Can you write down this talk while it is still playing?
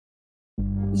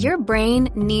Your brain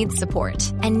needs support,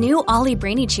 and new Ollie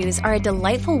Brainy Chews are a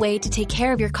delightful way to take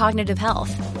care of your cognitive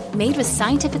health. Made with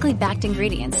scientifically backed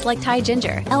ingredients like Thai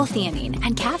ginger, L-theanine,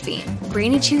 and caffeine,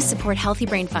 Brainy Chews support healthy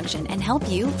brain function and help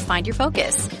you find your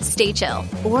focus, stay chill,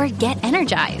 or get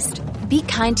energized. Be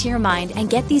kind to your mind and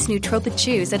get these nootropic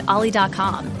chews at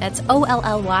ollie.com. That's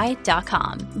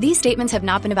OLLY.com. These statements have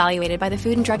not been evaluated by the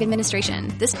Food and Drug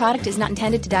Administration. This product is not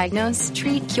intended to diagnose,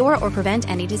 treat, cure, or prevent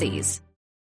any disease.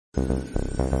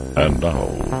 And now,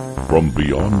 from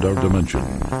beyond our dimension,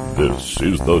 this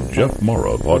is the Jeff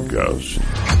Mara Podcast.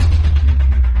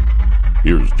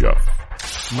 Here's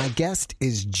Jeff. My guest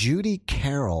is Judy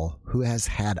Carroll, who has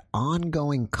had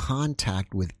ongoing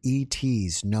contact with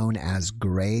ETs known as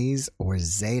Greys or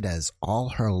Zetas all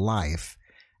her life,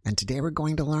 and today we're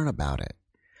going to learn about it.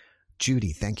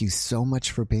 Judy, thank you so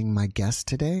much for being my guest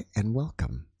today, and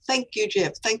welcome. Thank you,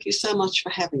 Jeff. Thank you so much for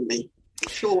having me. I'm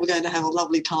sure we're going to have a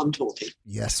lovely time talking.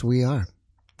 Yes, we are.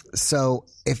 So,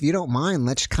 if you don't mind,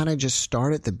 let's kind of just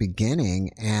start at the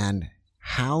beginning. And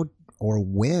how or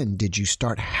when did you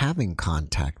start having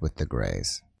contact with the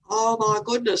Greys? Oh, my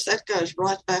goodness, that goes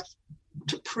right back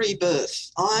to pre-birth.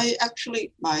 I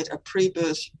actually made a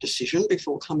pre-birth decision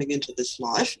before coming into this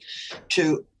life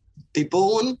to be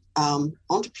born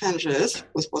onto planet Earth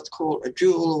with what's called a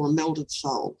dual or a melded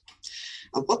soul.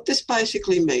 And what this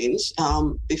basically means,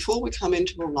 before we come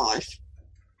into a life,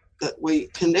 that we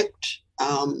connect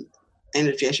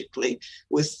energetically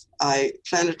with a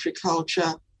planetary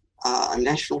culture, a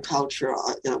national culture,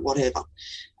 whatever.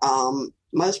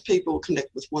 Most people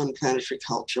connect with one planetary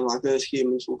culture, like Earth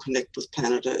humans will connect with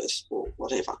planet Earth or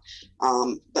whatever.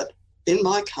 But in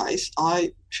my case,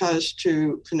 I chose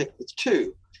to connect with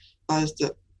two, both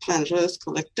the planet Earth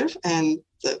collective and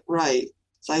the Grey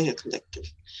Zeta collective.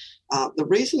 The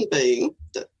reason being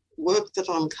that work that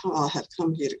I have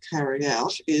come here to carry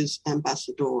out is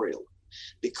ambassadorial,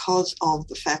 because of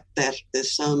the fact that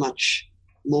there's so much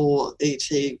more ET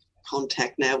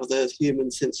contact now with Earth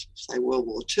humans since, say, World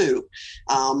War II,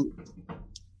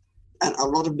 and a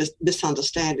lot of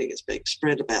misunderstanding is being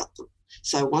spread about them.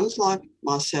 So ones like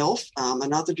myself,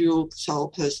 another dual soul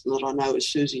person that I know is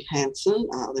Susie Hansen,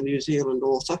 the New Zealand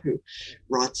author who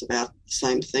writes about the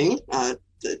same thing.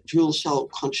 The Dual Soul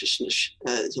Consciousness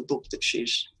is a book that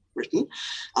she's written.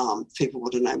 People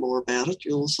want to know more about it.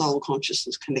 Dual Soul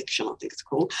Consciousness Connection, I think it's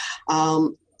called.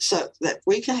 So that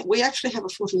we actually have a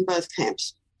foot in both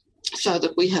camps, so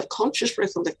that we have conscious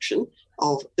recollection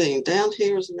of being down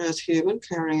here as an Earth human,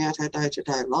 carrying out our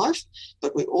day-to-day life,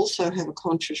 but we also have a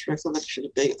conscious recollection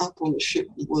of being up on the ship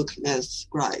and working as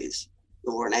Greys,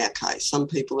 or in our case, some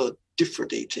people are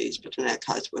different ETs, but in our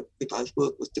case, we both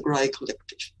work with the Grey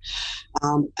collective.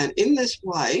 And in this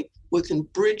way, we can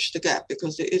bridge the gap,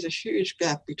 because there is a huge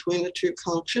gap between the two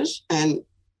cultures and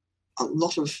a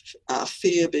lot of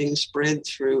fear being spread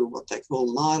through what they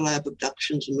call MILAB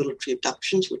abductions and military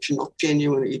abductions, which are not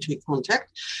genuine ET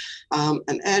contact.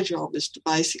 And our job is to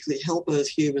basically help Earth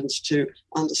humans to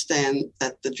understand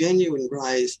that the genuine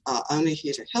Greys are only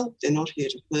here to help, they're not here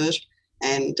to hurt,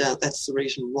 and that's the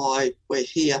reason why we're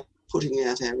here putting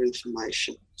out our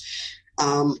information.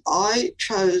 I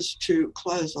chose to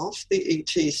close off the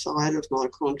ET side of my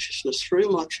consciousness through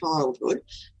my childhood,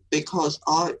 because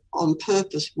I, on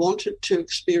purpose, wanted to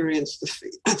experience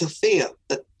the fear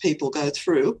that people go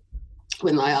through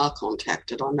when they are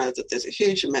contacted. I know that there's a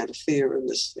huge amount of fear in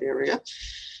this area,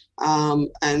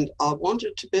 and I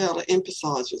wanted to be able to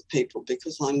empathise with people,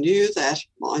 because I knew that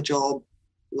my job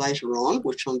later on,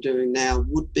 which I'm doing now,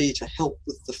 would be to help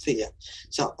with the fear.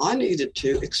 So I needed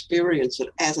to experience it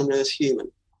as an Earth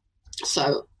human.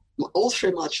 So all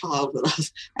through my childhood, I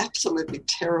was absolutely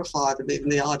terrified of even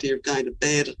the idea of going to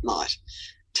bed at night,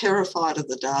 terrified of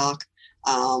the dark.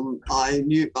 I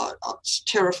was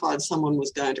terrified someone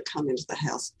was going to come into the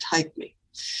house and take me.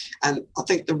 And I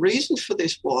think the reason for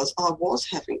this was I was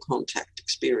having contact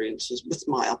experiences with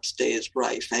my upstairs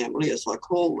Grey family, as I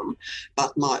call them,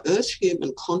 but my Earth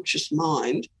human conscious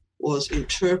mind was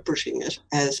interpreting it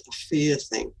as a fear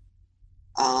thing.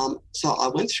 So I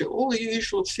went through all the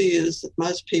usual fears that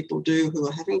most people do who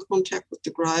are having contact with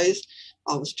the Greys.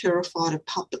 I was terrified of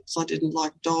puppets. I didn't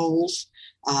like dolls.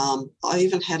 I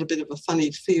even had a bit of a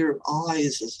funny fear of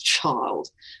eyes as a child,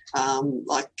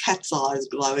 like cat's eyes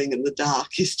glowing in the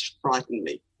dark used to frighten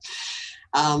me.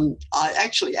 I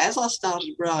actually, as I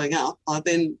started growing up, I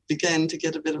then began to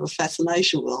get a bit of a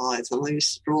fascination with eyes, and I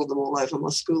used to draw them all over my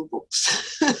school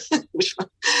books, which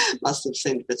must have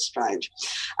seemed a bit strange.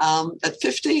 At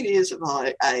 15 years of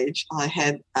my age, I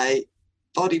had a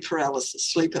body paralysis,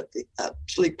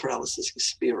 sleep paralysis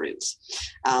experience.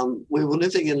 We were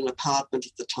living in an apartment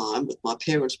at the time with my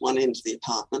parents one end of the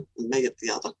apartment and me at the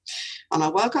other. And I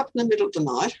woke up in the middle of the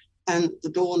night and the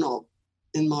doorknob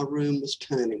in my room was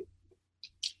turning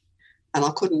and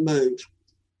I couldn't move.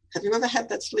 Have you ever had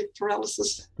that sleep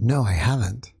paralysis? No, I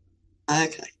haven't.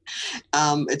 Okay.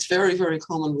 It's very, very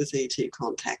common with ET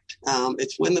contact.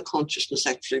 It's when the consciousness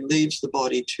actually leaves the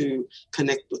body to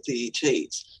connect with the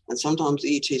ETs. And sometimes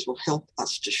the ETs will help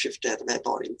us to shift out of our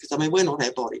body because, we're not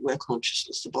our body, we're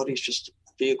consciousness. The body's just a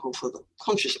vehicle for the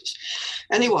consciousness.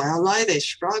 Anyway, I lay there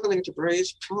struggling to breathe,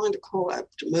 trying to call out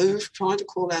to move, trying to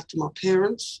call out to my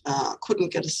parents.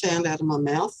 Couldn't get a sound out of my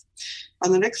mouth.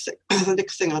 And the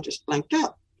next thing I just blanked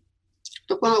out.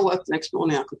 But when I woke the next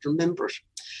morning, I could remember it.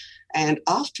 And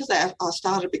after that, I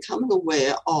started becoming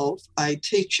aware of a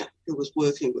teacher who was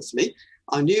working with me.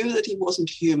 I knew that he wasn't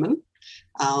human.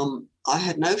 I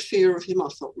had no fear of him. I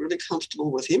felt really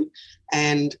comfortable with him.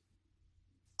 And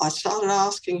I started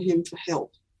asking him for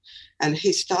help. And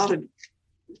he started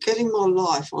getting my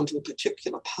life onto a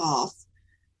particular path,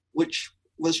 which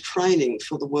was training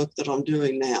for the work that I'm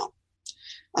doing now.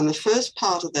 And the first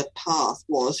part of that path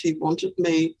was he wanted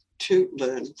me to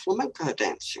learn flamenco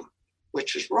dancing,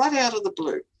 which was right out of the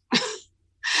blue.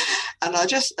 And I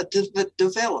just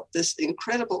developed this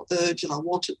incredible urge that I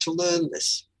wanted to learn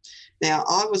this. Now,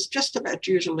 I was just about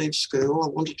due to leave school. I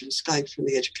wanted to escape from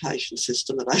the education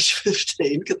system at age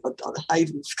 15 because I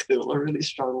hated school. I really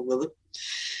struggled with it.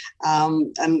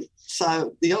 And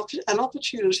so an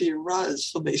opportunity arose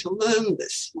for me to learn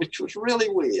this, which was really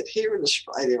weird. Here in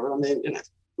Australia,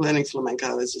 learning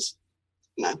flamenco is just,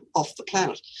 off the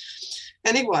planet.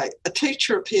 Anyway, a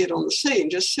teacher appeared on the scene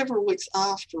just several weeks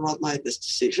after I'd made this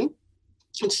decision.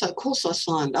 And so, of course, I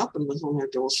signed up and was on her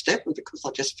doorstep. And because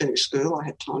I just finished school, I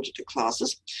had time to do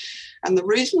classes. And the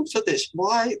reason for this,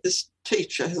 why this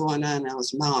teacher, who I know now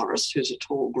as Maris, who's a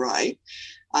tall grey,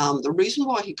 the reason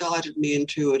why he guided me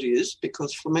into it is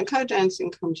because flamenco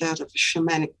dancing comes out of a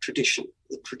shamanic tradition,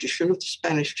 the tradition of the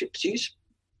Spanish gypsies.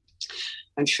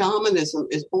 And shamanism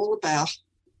is all about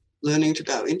learning to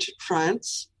go into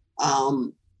trance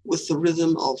with the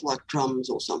rhythm of like drums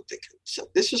or something. So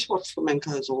this is what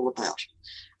flamenco is all about.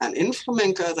 And in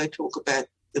flamenco, they talk about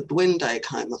the duende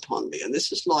came upon me. And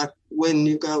this is like when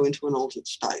you go into an altered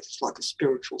state. It's like a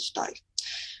spiritual state.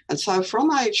 And so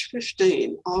from age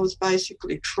 15, I was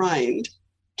basically trained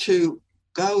to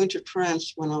go into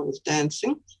trance when I was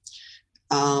dancing,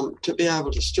 to be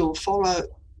able to still follow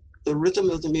the rhythm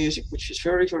of the music, which is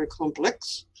very, very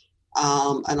complex.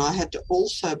 And I had to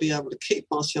also be able to keep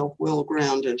myself well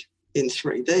grounded in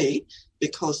 3D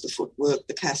because the footwork,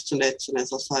 the castanets, and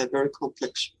as I say, a very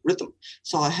complex rhythm.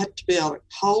 So I had to be able to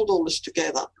hold all this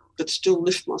together but still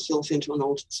lift myself into an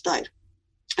altered state.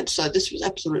 And so this was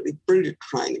absolutely brilliant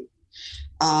training.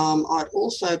 I'd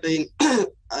also been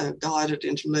guided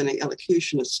into learning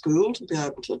elocution at school to be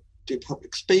able to do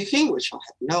public speaking, which I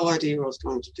had no idea I was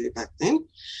going to do back then.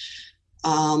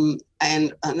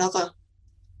 And another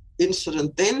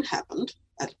incident then happened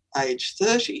at age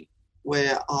 30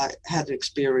 where I had an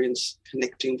experience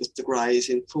connecting with the Greys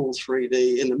in full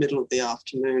 3D in the middle of the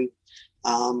afternoon.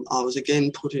 I was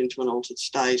again put into an altered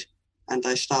state and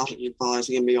they started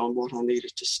advising me on what I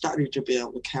needed to study to be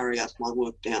able to carry out my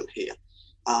work down here.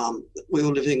 We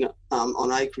were living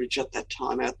on acreage at that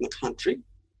time out in the country.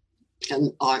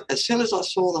 And as soon as I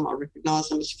saw them, I recognised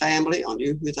them as family. I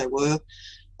knew who they were.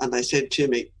 And they said to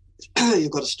me, you've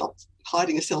got to stop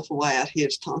hiding yourself away out here.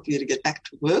 It's time for you to get back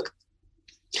to work.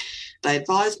 They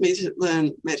advised me to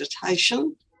learn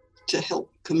meditation to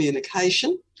help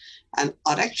communication. And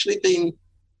I'd actually been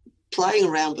playing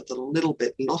around with it a little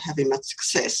bit and not having much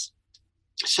success.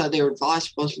 So their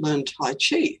advice was learn Tai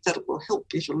Chi. That will help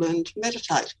you to learn to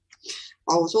meditate.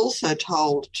 I was also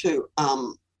told to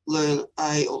learn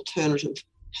a alternative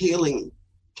healing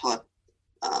type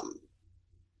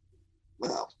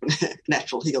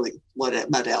natural healing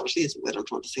modality is what I'm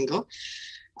trying to think of.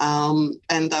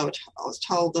 And I was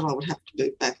told that I would have to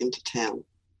move back into town.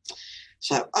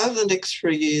 So over the next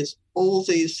 3 years, all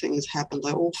these things happened.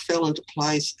 They all fell into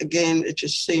place. Again, it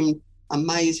just seemed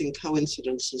amazing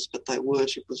coincidences, but they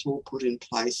weren't. It was all put in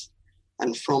place.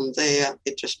 And from there,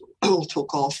 it just all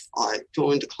took off. I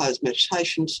joined a closed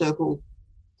meditation circle,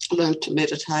 learned to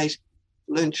meditate,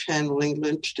 learned channeling,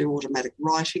 learned to do automatic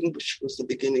writing, which was the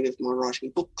beginning of my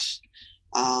writing books.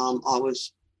 I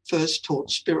was first taught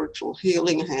spiritual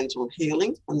healing, hands-on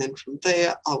healing, and then from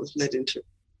there I was led into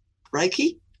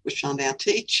Reiki, which I now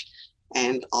teach,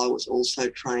 and I was also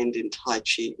trained in Tai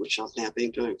Chi, which I've now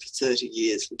been doing for 30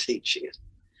 years and teaching it.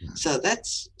 So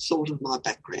that's sort of my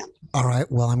background. All right.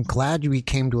 Well, I'm glad we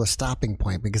came to a stopping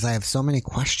point because I have so many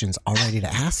questions already to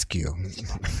ask you.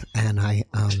 And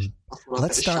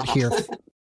let's start here.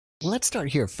 Let's start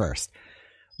here first.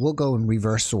 We'll go in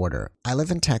reverse order. I live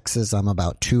in Texas. I'm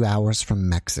about 2 hours from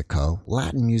Mexico.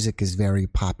 Latin music is very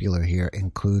popular here,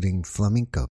 including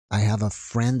flamenco. I have a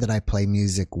friend that I play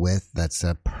music with that's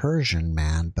a Persian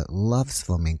man, but loves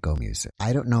flamenco music.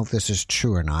 I don't know if this is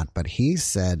true or not, but he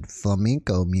said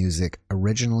flamenco music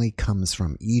originally comes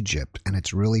from Egypt, and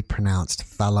it's really pronounced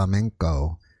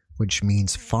flamenco, which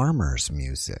means farmers'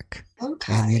 music.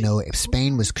 Okay. And,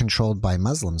 Spain was controlled by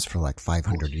Muslims for like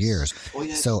 500 years. Oh,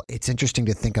 yes. So it's interesting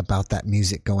to think about that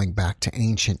music going back to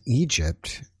ancient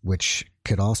Egypt, which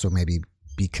could also maybe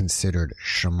be considered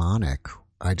shamanic.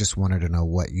 I just wanted to know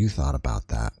what you thought about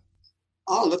that.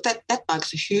 Oh, look, that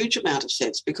makes a huge amount of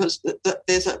sense because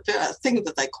there's a thing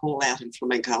that they call out in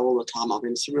flamenco all the time. I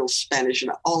mean, it's a real Spanish,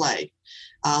 ole.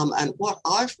 And what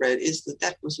I've read is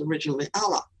that was originally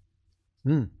Allah.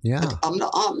 Yeah. But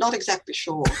I'm not exactly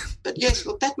sure. But yes,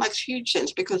 look, that makes huge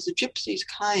sense because the gypsies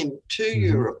came to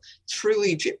Europe through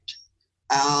Egypt.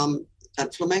 And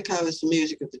flamenco is the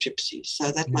music of the gypsies.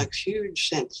 So that makes huge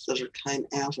sense that it came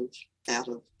out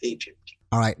of Egypt.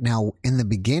 All right. Now, in the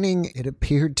beginning, it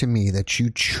appeared to me that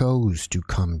you chose to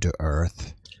come to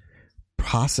Earth,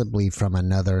 possibly from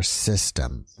another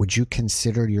system. Would you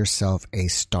consider yourself a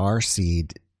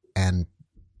starseed? And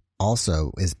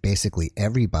also, is basically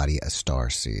everybody a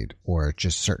starseed, or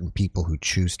just certain people who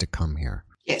choose to come here?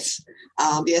 Yes.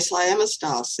 Yes, I am a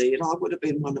starseed. I would have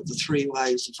been one of the 3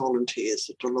 waves of volunteers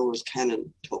that Dolores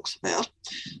Cannon talks about.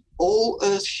 All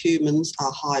Earth humans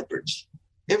are hybrids.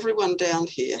 Everyone down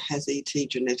here has ET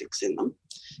genetics in them,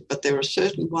 but there are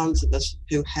certain ones of us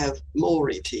who have more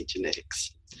ET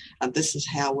genetics. And this is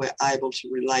how we're able to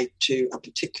relate to a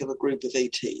particular group of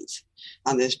ETs.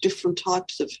 And there's different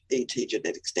types of ET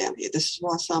genetics down here. This is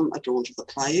why some are drawn to the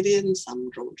Pleiadians, some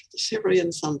are drawn to the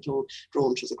Sirians, some are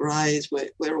drawn to the Greys.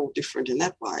 We're all different in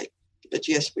that way. But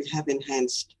yes, we have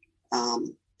enhanced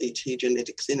ET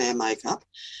genetics in our makeup.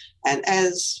 And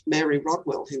as Mary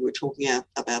Rodwell, who we were talking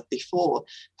about before,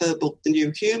 her book, The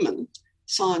New Human,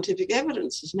 scientific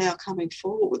evidence is now coming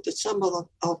forward that some of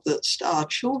the star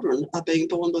children are being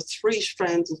born with 3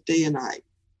 strands of DNA.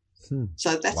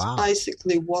 So that's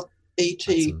basically what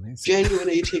genuine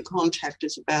ET contact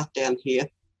is about down here,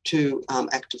 to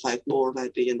activate more of our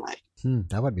DNA.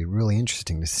 That would be really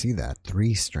interesting to see that.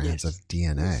 3 strands of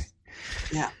DNA.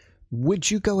 Yeah. Would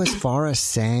you go as far as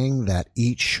saying that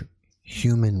each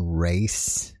human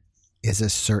race is a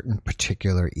certain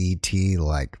particular ET,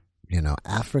 like,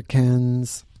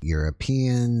 Africans,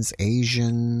 Europeans,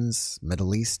 Asians,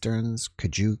 Middle Easterns?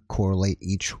 Could you correlate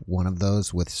each one of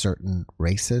those with certain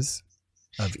races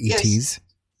of ETs? Yes,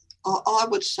 I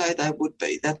would say they would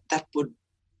be. That would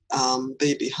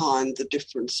be behind the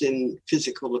difference in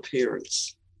physical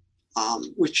appearance.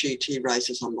 Which ET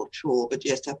races, I'm not sure, but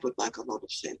yes, that would make a lot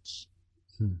of sense.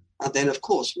 And then, of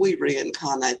course, we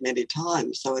reincarnate many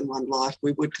times. So in one life,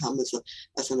 we would come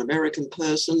as an American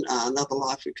person. Another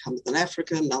life, we'd come as an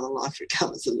African. Another life, we'd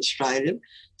come as an Australian.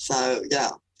 So, yeah.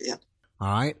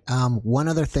 All right. One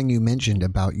other thing you mentioned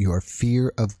about your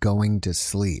fear of going to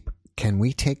sleep. Can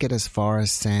we take it as far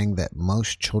as saying that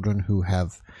most children who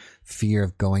have fear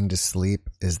of going to sleep,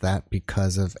 is that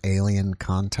because of alien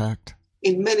contact?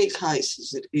 In many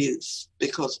cases it is,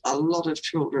 because a lot of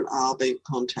children are being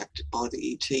contacted by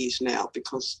the ETs now,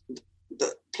 because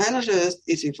the planet Earth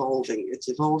is evolving. It's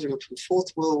evolving from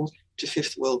 4th world to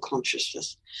 5th world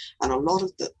consciousness. And a lot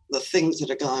of the things that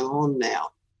are going on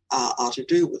now are to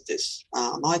do with this.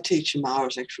 My teacher, Mara,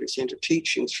 has actually sent a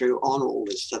teaching through on all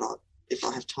this that if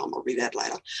I have time, I'll read out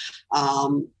later.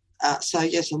 So,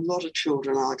 yes, a lot of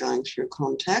children are going through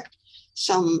contact.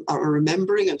 Some are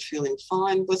remembering and feeling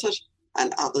fine with it,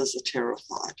 and others are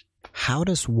terrified. How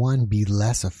does one be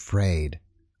less afraid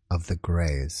of the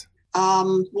Greys?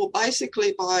 Well,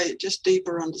 basically by just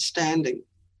deeper understanding.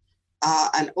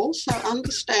 And also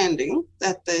understanding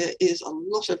that there is a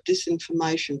lot of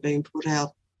disinformation being put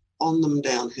out on them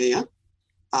down here.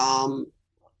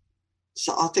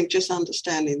 So I think just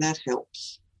understanding that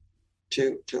helps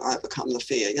to overcome the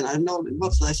fear. Knowledge,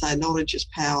 what do they say? Knowledge is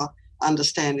power.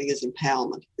 Understanding is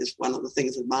empowerment is one of the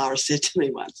things that Mara said to me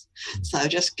once. So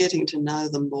just getting to know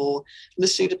them more,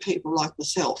 listening to people like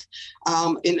myself.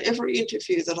 In every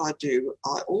interview that I do,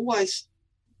 I always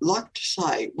like to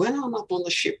say, when I'm up on the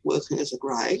ship working as a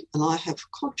Grey, and I have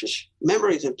conscious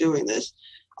memories of doing this,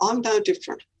 I'm no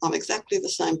different. I'm exactly the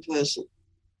same person.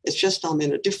 It's just I'm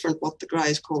in a different, what the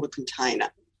Greys call a container.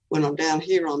 When I'm down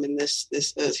here, I'm in this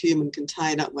Earth human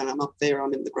container. When I'm up there,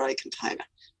 I'm in the grey container.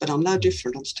 But I'm no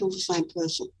different. I'm still the same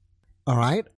person. All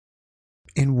right.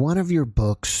 In one of your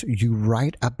books, you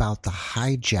write about the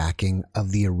hijacking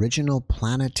of the original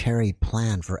planetary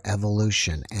plan for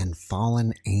evolution and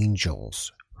fallen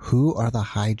angels. Who are the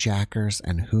hijackers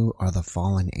and who are the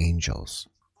fallen angels?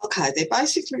 Okay, they're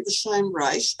basically the same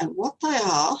race, and what they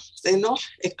are, they're not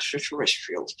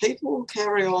extraterrestrials. People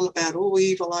carry on about all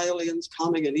evil aliens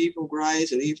coming and evil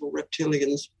greys and evil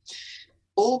reptilians.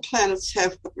 All planets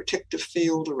have a protective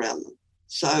field around them.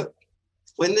 So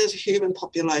when there's a human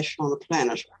population on a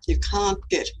planet, you can't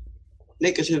get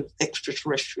negative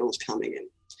extraterrestrials coming in.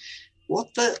 What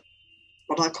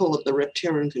I call it the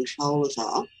reptilian controllers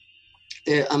are,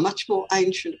 they're a much more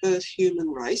ancient Earth human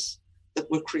race that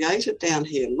were created down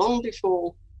here long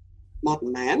before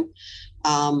modern man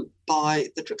by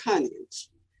the Draconians.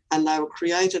 And they were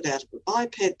created out of a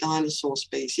biped dinosaur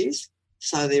species,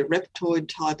 so they're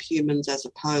reptoid-type humans as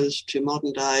opposed to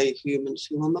modern-day humans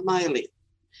who are mammalian.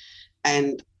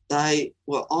 And they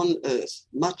were on Earth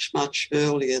much, much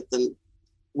earlier than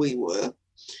we were,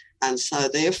 and so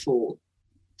therefore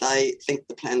they think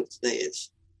the planet's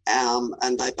theirs.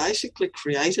 And they basically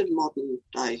created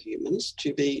modern-day humans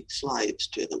to be slaves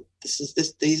to them.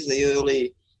 These are the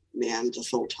early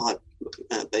Neanderthal-type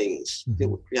beings that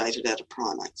were created out of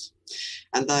primates.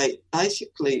 And they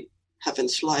basically have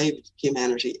enslaved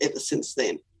humanity ever since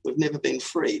then. We've never been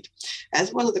freed.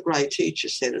 As one of the great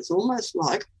teachers said, it's almost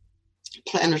like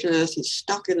planet Earth is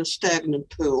stuck in a stagnant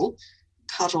pool,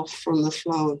 cut off from the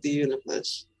flow of the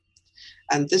universe.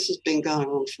 And this has been going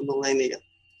on for millennia.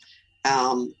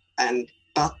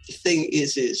 But the thing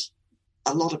is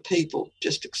a lot of people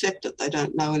just accept it. They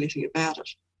don't know anything about it.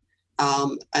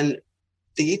 And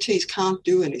the ETs can't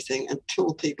do anything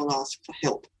until people ask for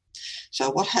help. So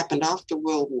what happened after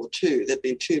World War II, there'd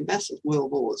been two massive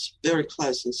world wars, very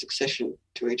close in succession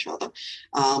to each other,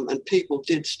 and people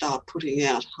did start putting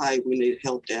out, hey, we need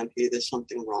help down here, there's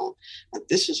something wrong. And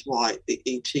this is why the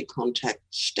ET contact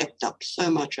stepped up so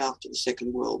much after the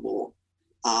Second World War,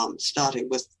 starting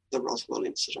with the Roswell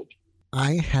incident.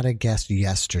 I had a guest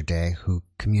yesterday who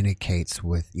communicates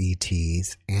with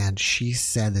ETs, and she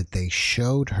said that they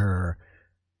showed her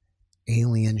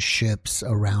alien ships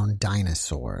around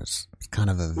dinosaurs. It's kind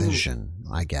of a vision,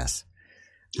 I guess.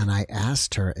 And I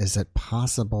asked her, is it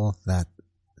possible that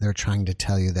they're trying to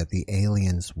tell you that the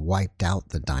aliens wiped out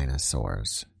the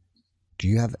dinosaurs? Do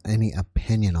you have any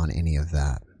opinion on any of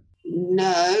that?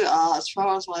 No, as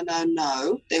far as I know,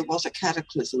 no. There was a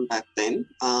cataclysm back then,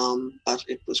 but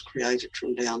it was created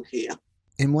from down here.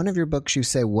 In one of your books, you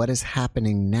say what is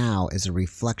happening now is a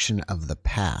reflection of the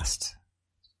past,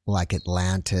 like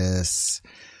Atlantis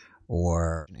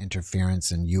or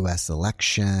interference in U.S.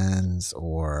 elections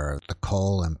or the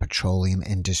coal and petroleum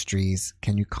industries.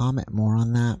 Can you comment more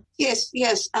on that? Yes.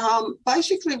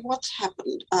 Basically what's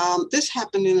happened, this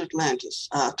happened in Atlantis.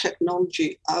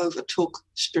 Technology overtook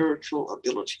spiritual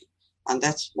ability, and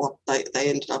that's what they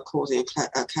ended up causing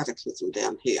a cataclysm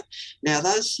down here. Now,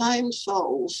 those same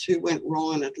souls who went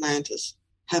wrong in Atlantis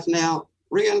have now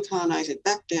reincarnated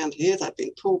back down here. They've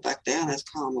been pulled back down, as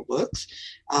karma works,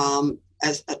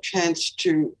 as a chance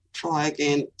to try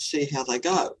again, see how they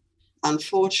go.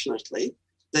 Unfortunately,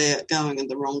 they're going in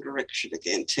the wrong direction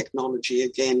again. Technology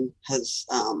again has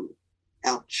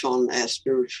outshone our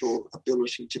spiritual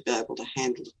ability to be able to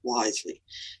handle it wisely.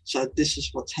 So this is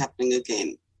what's happening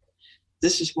again.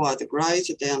 This is why the Greys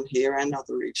are down here and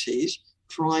other ETs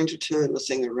trying to turn the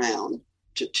thing around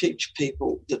to teach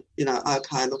people that,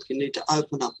 okay, look, you need to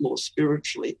open up more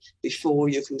spiritually before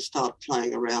you can start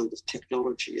playing around with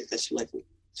technology at this level.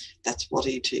 That's what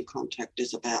ET contact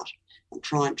is about. And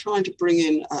trying to bring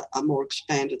in a more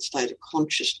expanded state of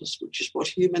consciousness, which is what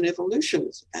human evolution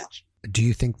is about. Do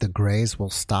you think the Greys will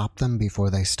stop them before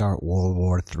they start World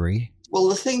War III? Well,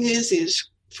 the thing is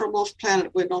from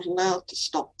off-planet, we're not allowed to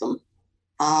stop them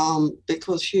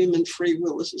because human free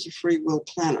will, this is a free will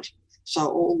planet. So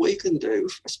all we can do,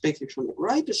 speaking from the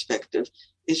Grey perspective,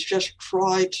 is just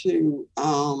try to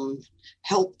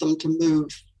help them to move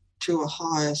to a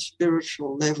higher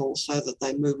spiritual level so that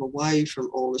they move away from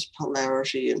all this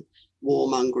polarity and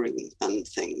warmongering and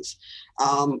things.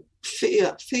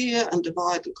 Fear and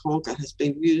divide and conquer has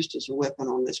been used as a weapon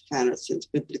on this planet since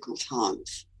biblical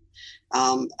times.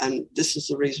 And this is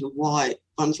the reason why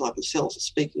ones like myself are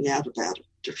speaking out about it,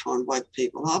 to try and wake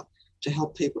people up, to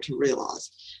help people to realise.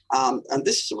 And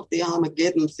this is what the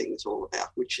Armageddon thing is all about,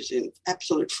 which is in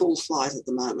absolute full flight at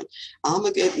the moment.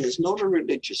 Armageddon is not a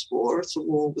religious war, it's a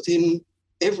war within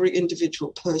every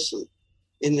individual person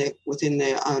within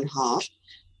their own heart,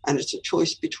 and it's a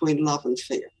choice between love and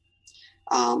fear.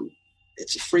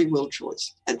 It's a free will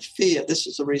choice. And fear, this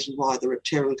is the reason why the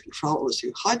Reptarian controllers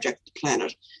who hijacked the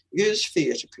planet use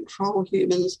fear to control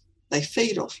humans. They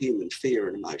feed off human fear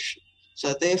and emotion.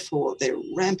 So therefore, they're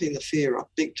ramping the fear up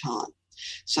big time.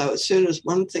 So as soon as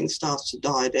one thing starts to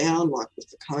die down, like with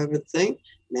the COVID thing,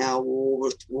 now war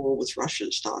with Russia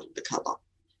is starting to come up.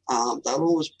 They'll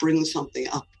always bring something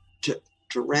up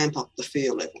to ramp up the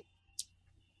fear level.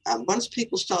 Once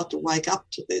people start to wake up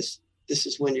to this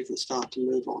is when you can start to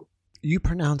move on. You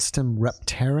pronounced them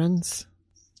Reptarians?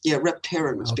 Yeah,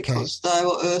 Reptarians, okay. Because they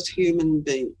were Earth human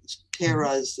beings.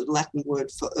 Terra is the Latin word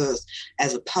for Earth,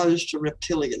 as opposed to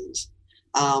reptilians.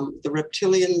 The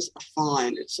reptilians are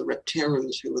fine. It's the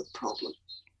Reptarians who are the problem.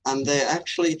 And they're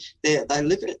actually, they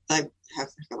inhabit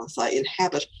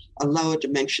a lower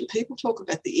dimension. People talk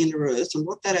about the inner Earth, and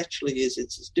what that actually is,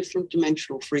 it's different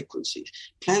dimensional frequencies.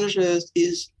 Planet Earth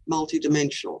is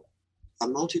multidimensional, a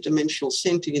multidimensional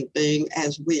sentient being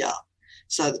as we are.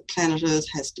 So the planet Earth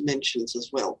has dimensions as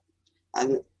well.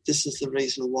 And this is the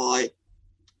reason why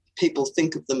people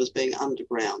think of them as being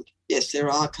underground. Yes, there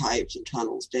are caves and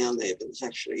tunnels down there, but it's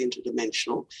actually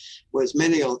interdimensional, whereas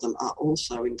many of them are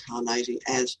also incarnating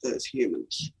as Earth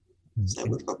humans. So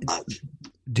we've got both.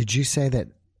 Did you say that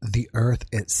the Earth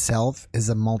itself is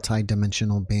a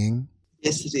multidimensional being?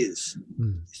 Yes, it is.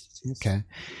 Okay.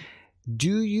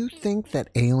 Do you think that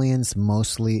aliens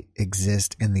mostly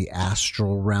exist in the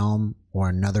astral realm or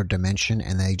another dimension,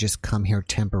 and they just come here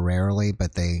temporarily,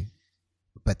 but they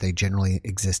generally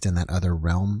exist in that other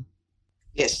realm?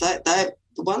 Yes, the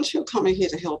ones who are coming here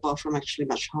to help are from actually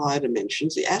much higher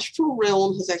dimensions. The astral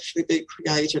realm has actually been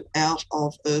created out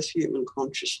of Earth human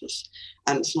consciousness,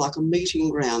 and it's like a meeting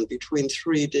ground between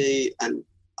 3D and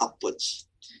upwards,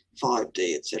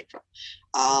 5D, etc.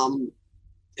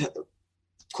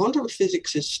 Quantum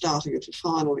physics is starting to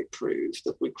finally prove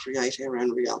that we create our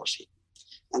own reality.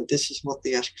 And this is what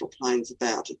the astral plane's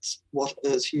about. It's what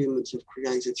Earth humans have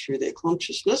created through their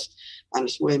consciousness, and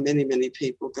it's where many, many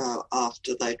people go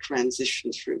after they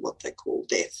transition through what they call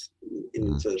death, in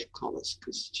inverted commas,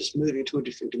 because it's just moving to a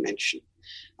different dimension.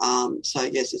 So,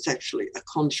 yes, it's actually a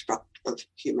construct of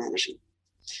humanity.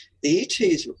 The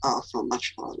ETs are from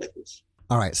much higher levels.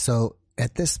 All right, so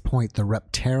at this point, the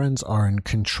Reptarians are in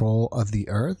control of the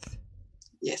Earth?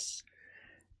 Yes.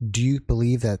 Do you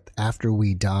believe that after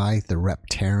we die, the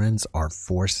Reptarians are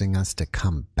forcing us to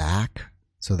come back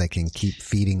so they can keep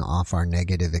feeding off our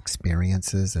negative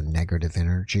experiences and negative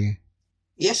energy?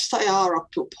 Yes, they are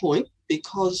up to a point,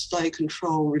 because they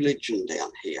control religion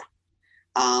down here.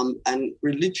 And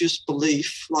religious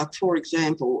belief, like, for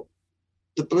example,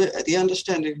 the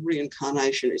understanding of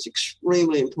reincarnation is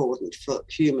extremely important for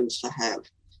humans to have,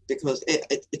 because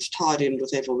it's tied in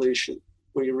with evolution.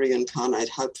 We reincarnate,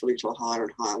 hopefully, to a higher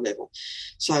and higher level.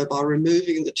 So by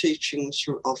removing the teachings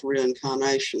of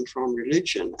reincarnation from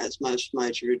religion, as most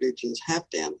major religions have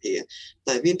down here,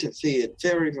 they've interfered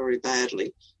very, very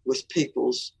badly with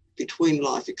people's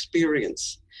between-life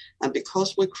experience. And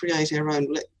because we create our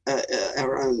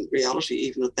own reality,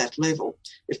 even at that level,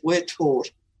 if we're taught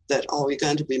that, you're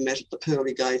going to be met at the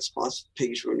pearly gates by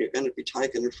Peter and you're going to be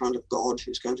taken in front of God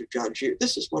who's going to judge you.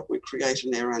 This is what we create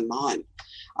in our own mind.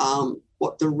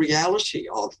 What the reality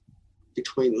of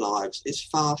between lives is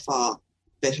far, far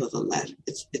better than that.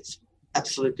 It's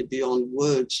absolutely beyond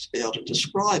words to be able to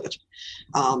describe it.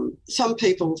 Some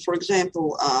people, for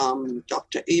example,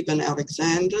 Dr. Eben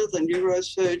Alexander, the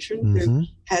neurosurgeon who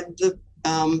had the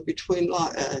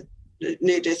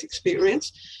near-death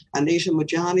experience. Anita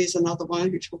Mujani is another one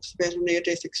who talks about a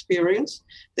near-death experience.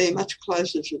 They're much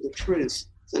closer to the truth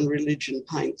than religion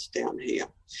paints down here.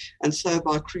 And so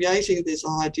by creating this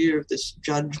idea of this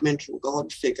judgmental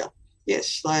God figure,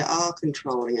 yes, they are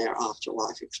controlling our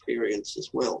afterlife experience as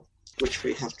well, which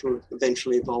we have to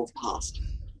eventually evolve past.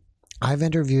 I've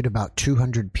interviewed about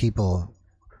 200 people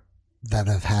that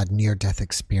have had near-death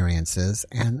experiences,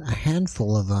 and a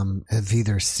handful of them have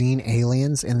either seen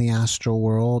aliens in the astral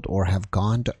world or have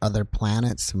gone to other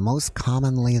planets, most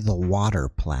commonly the water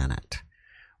planet,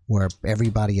 where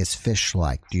everybody is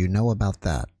fish-like. Do you know about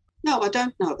that? No, I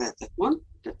don't know about that one.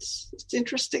 It's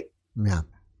interesting. Yeah.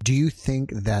 Do you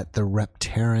think that the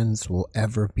Reptarians will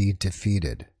ever be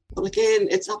defeated? Well, again,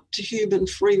 it's up to human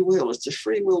free will. It's a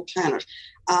free will planet.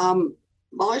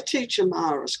 My teacher,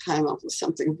 Maris, came up with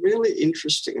something really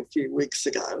interesting a few weeks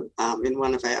ago in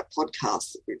one of our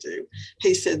podcasts that we do.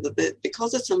 He said that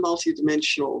because it's a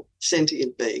multidimensional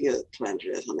sentient being, planet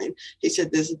Earth, he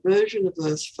said there's a version of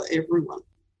Earth for everyone.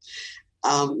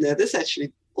 Now, this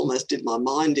actually almost did my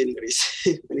mind in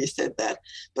when he said that.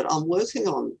 But I'm working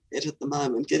on it at the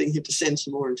moment, getting him to send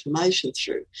some more information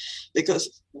through.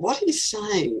 Because what he's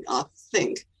saying, I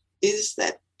think, is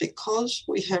that because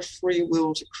we have free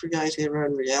will to create our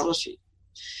own reality,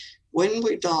 when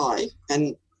we die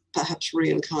and perhaps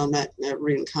reincarnate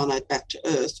back to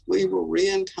Earth, we will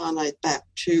reincarnate back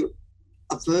to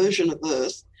a version of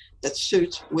Earth that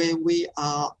suits where we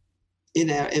are in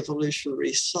our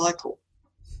evolutionary cycle.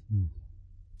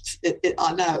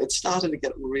 I know it's starting to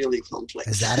get really complex.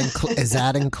 Is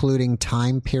that including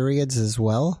time periods as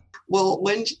well? Well,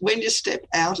 when you step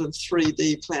out of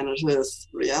 3D planet Earth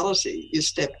reality, you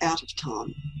step out of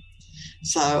time.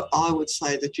 So I would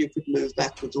say that you could move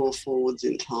backwards or forwards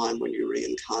in time when you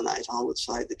reincarnate. I would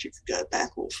say that you could go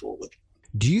back or forward.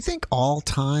 Do you think all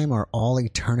time or all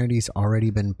eternity's already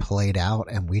been played out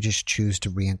and we just choose to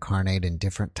reincarnate in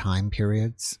different time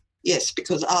periods? Yes,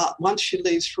 because once you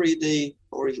leave 3D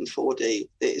or even 4D,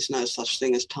 there is no such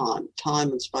thing as time.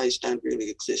 Time and space don't really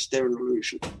exist. They're an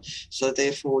illusion. So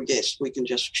therefore, yes, we can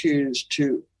just choose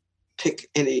to pick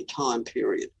any time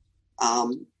period.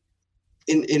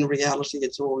 In reality,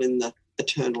 it's all in the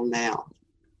eternal now.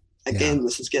 Again,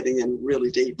 This is getting in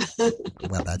really deep.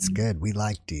 Well, that's good. We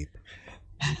like deep.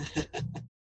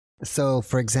 So,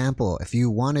 for example, if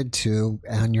you wanted to,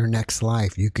 on your next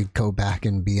life, you could go back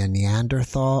and be a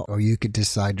Neanderthal, or you could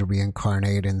decide to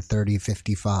reincarnate in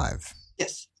 3055.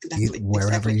 Yes, exactly.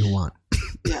 Wherever you want.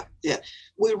 Yeah.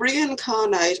 We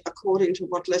reincarnate according to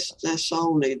what their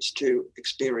soul needs to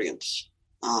experience.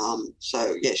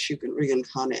 So, yes, you can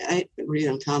reincarnate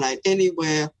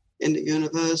anywhere in the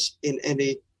universe in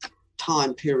any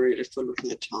time period if we're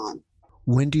looking at time.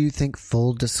 When do you think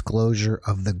full disclosure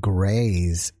of the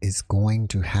Greys is going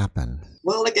to happen?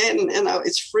 Well, again,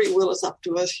 it's free will. It's up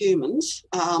to us humans.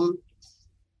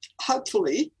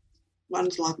 Hopefully,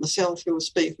 ones like myself who are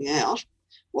speaking out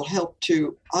will help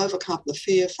to overcome the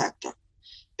fear factor.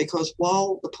 Because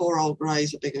while the poor old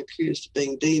Greys are being accused of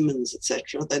being demons,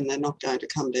 etc., then they're not going to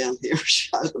come down here and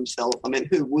show themselves. I mean,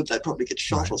 who would? They'd probably get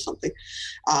shot or something.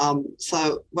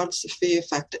 So once the fear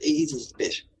factor eases a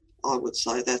bit, I would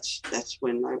say that's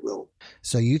when they will.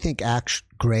 So you think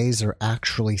Greys are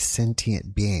actually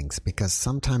sentient beings? Because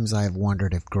sometimes I've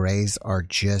wondered if Greys are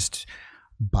just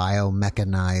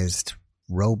biomechanized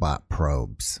robot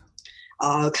probes.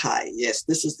 Okay, yes,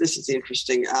 this is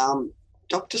interesting.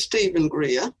 Dr. Stephen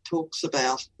Greer talks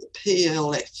about the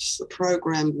PLFs, the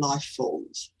programmed life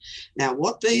forms. Now,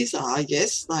 what these are,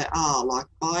 yes, they are like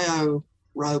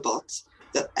bio-robots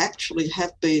that actually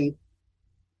have been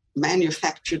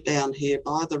manufactured down here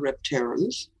by the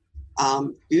Repterans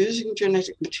using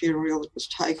genetic material that was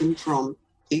taken from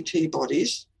ET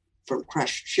bodies, from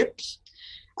crashed ships,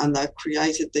 and they've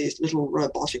created these little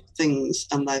robotic things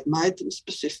and they've made them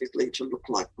specifically to look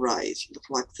like Greys, look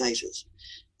like Zetas,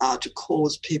 to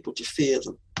cause people to fear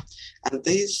them. And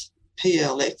these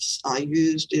PLFs are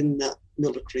used in the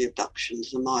military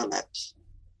abductions, the MILABs.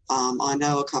 I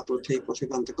know a couple of people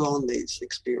who've undergone these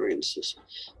experiences.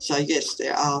 So, yes,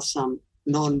 there are some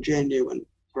non-genuine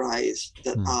Greys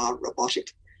that are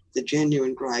robotic. The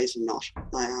genuine Greys are not.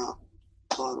 They are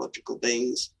biological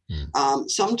beings.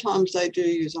 Sometimes they do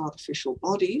use artificial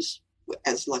bodies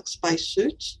as like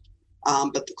spacesuits,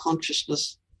 but the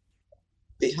consciousness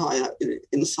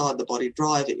inside the body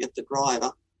driving it, the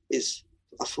driver, is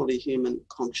a fully human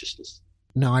consciousness.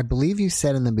 Now, I believe you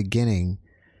said in the beginning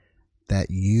that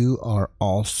you are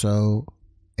also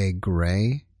a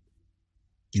Grey.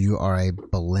 You are a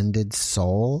blended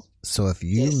soul. So if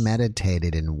you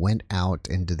meditated and went out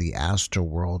into the astral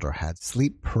world or had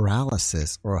sleep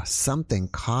paralysis or something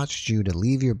caused you to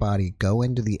leave your body, go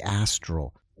into the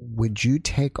astral, would you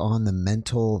take on the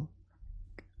mental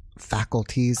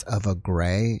faculties of a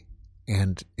Grey?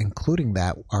 And including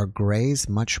that, are Greys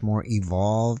much more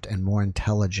evolved and more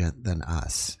intelligent than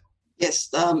us? Yes,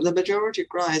 the majority of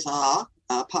Greys are.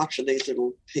 Apart from these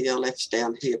little PLFs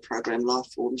down here, programmed life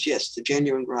forms, yes, the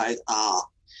genuine Greys are.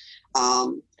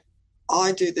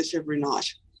 I do this every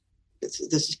night. This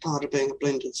is part of being a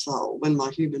blended soul. When my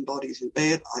human body's in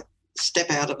bed, I step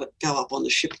out of it, go up on the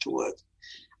ship to work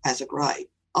as a Grey.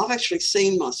 I've actually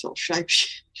seen myself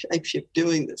shapeshift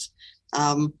doing this.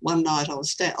 One night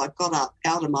I got up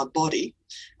out of my body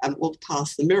and walked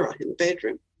past the mirror in the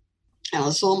bedroom, and I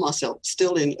saw myself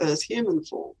still in Earth human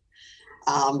form.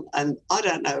 And I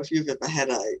don't know if you've ever had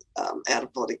a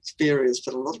out-of-body experience,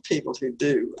 but a lot of people who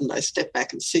do, and they step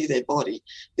back and see their body,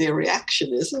 their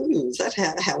reaction is that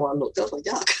how I look? Oh,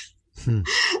 yuck.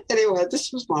 Anyway,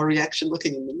 this was my reaction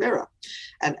looking in the mirror.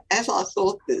 And as I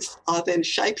thought this, I then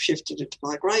shapeshifted into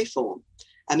my Grey form.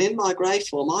 And in my grey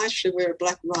form, I actually wear a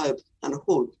black robe and a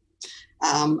hood.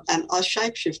 And I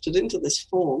shapeshifted into this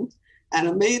form, and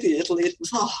immediately it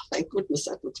was, oh, thank goodness,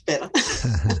 that looks better.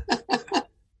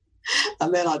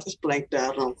 And then I just blanked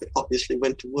out and obviously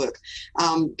went to work.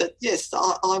 But yes,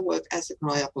 I work as a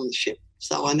grey up on the ship,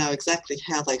 so I know exactly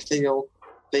how they feel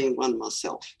being one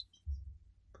myself.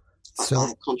 I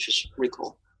have conscious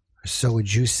recall. So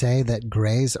would you say that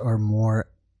greys are more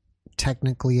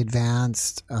technically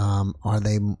advanced? Are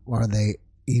they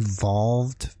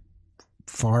evolved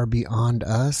far beyond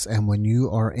us? And when you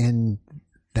are in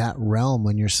that realm,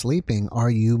 when you're sleeping, are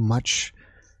you much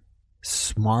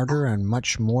smarter and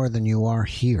much more than you are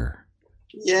here?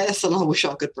 Yes, and I wish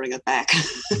I could bring it back.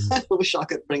 I wish I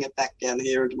could bring it back down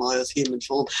here into my Earth human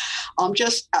form. I'm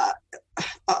just,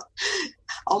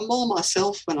 I'm more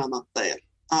myself when I'm up there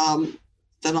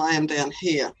than I am down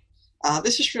here.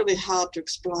 This is really hard to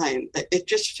explain. It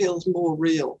just feels more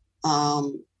real.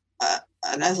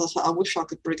 And as I say, I wish I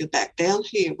could bring it back. Down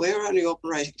here, we're only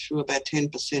operating through about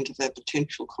 10% of our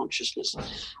potential consciousness.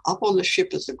 Up on the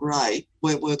ship as a grey,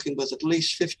 we're working with at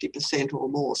least 50% or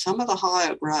more. Some of the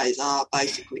higher greys are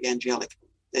basically angelic.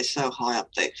 They're so high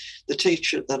up there. The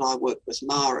teacher that I work with,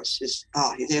 Maris, his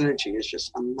energy is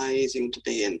just amazing to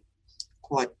be in,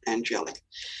 quite angelic.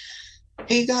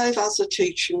 He gave us a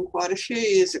teaching quite a few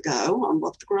years ago on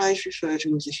what the Greys refer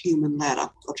to as a human ladder.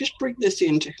 I'll just bring this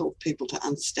in to help people to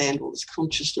understand all this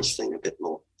consciousness thing a bit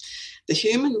more. The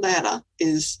human ladder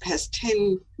has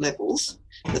 10 levels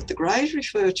that the Greys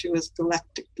refer to as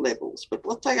galactic levels, but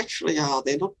what they actually are,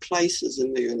 they're not places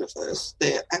in the universe.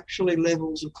 They're actually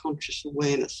levels of conscious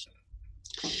awareness.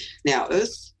 Now,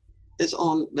 Earth is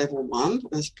on level 1,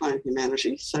 Earth plane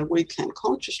humanity, so we can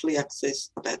consciously access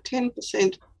about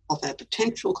 10% of our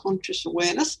potential conscious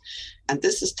awareness, and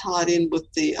this is tied in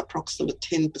with the approximate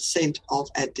 10% of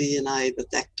our DNA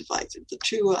that's activated. The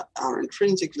two are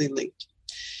intrinsically linked.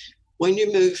 When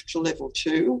you move to level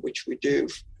 2, which we do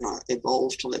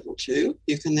evolve to level 2,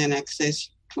 you can then access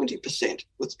 20%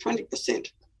 with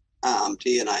 20%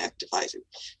 DNA activated.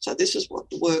 So this is what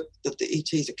the work that the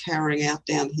ETs are carrying out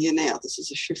down here now. This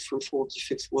is a shift from 4th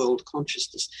to 5th world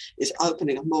consciousness, is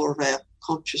opening up more of our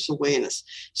conscious awareness.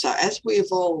 So as we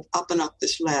evolve up and up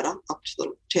this ladder, up to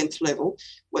the 10th level,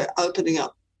 we're opening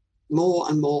up more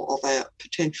and more of our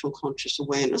potential conscious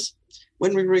awareness.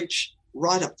 When we reach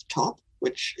right up the top,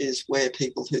 which is where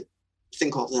people who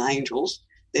think of as angels,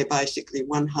 they're basically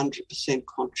 100%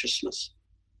 consciousness.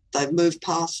 They've moved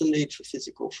past the need for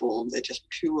physical form. They're just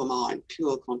pure mind,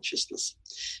 pure consciousness.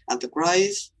 And the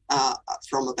Greys are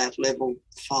from about level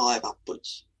 5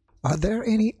 upwards. Are there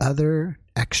any other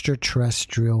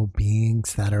extraterrestrial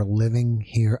beings that are living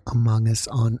here among us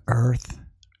on Earth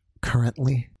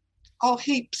currently? Oh,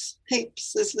 heaps.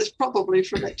 There's probably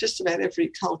from just about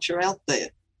every culture out there.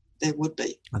 There would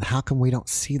be. And how come we don't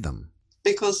see them?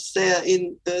 Because they're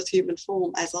in Earth human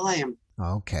form, as I am.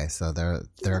 Okay, so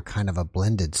they're kind of a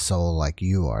blended soul like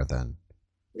you are then.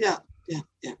 Yeah.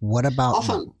 What about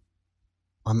often?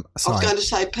 I'm sorry. I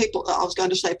was going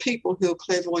to say people who are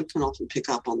clairvoyant can often pick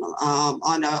up on them.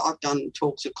 I know I've done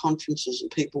talks at conferences and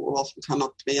people will often come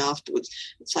up to me afterwards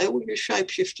and say, "Oh, you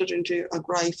shapeshifted into a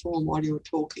grey form while you were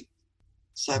talking."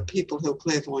 So people who are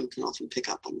clairvoyant can often pick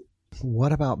up on them.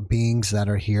 What about beings that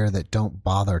are here that don't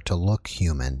bother to look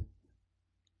human?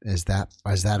 Is that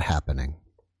happening?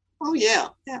 Oh, yeah.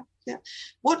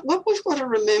 What we've got to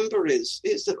remember is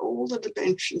that all the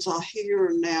dimensions are here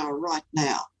and now, right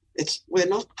now. We're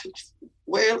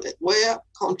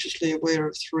consciously aware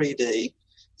of 3D.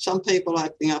 Some people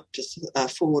opening up to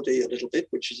 4D a little bit,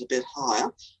 which is a bit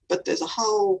higher. But there's a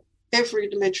whole, every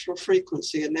dimensional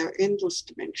frequency, and there are endless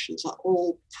dimensions are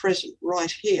all present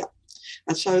right here.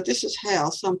 And so this is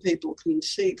how some people can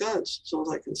see ghosts, or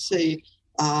they can see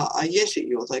a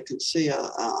yeti, or they can see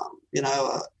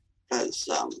those,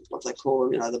 what they call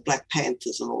them, the Black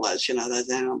Panthers and all those, those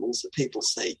animals that people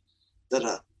see that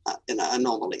are,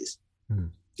 anomalies.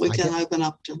 We can open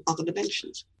up to other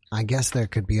dimensions. I guess there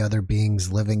could be other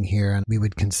beings living here and we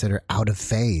would consider out of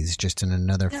phase, just in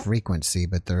another frequency,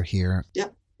 but they're here.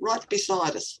 Yep, right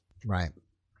beside us. Right.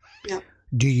 Yep.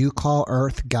 Do you call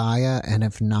Earth Gaia? And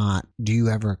if not, do you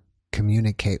ever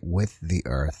communicate with the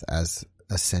Earth as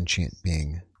a sentient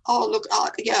being? Oh, look,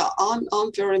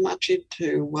 I'm very much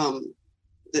into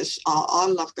this. I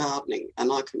love gardening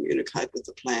and I communicate with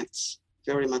the plants,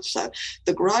 very much so.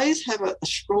 The Greys have a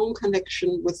strong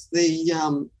connection with the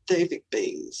Devic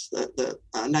beings, the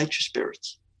nature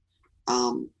spirits.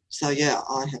 So,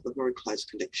 I have a very close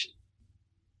connection.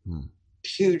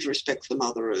 Huge respect for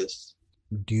Mother Earth.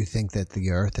 Do you think that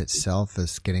the Earth itself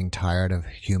is getting tired of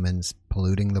humans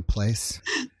polluting the place?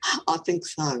 I think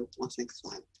so.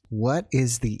 What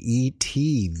is the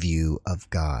E.T. view of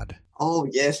God? Oh,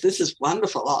 yes, this is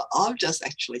wonderful. I've just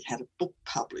actually had a book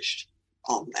published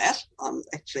on that. I've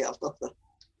got the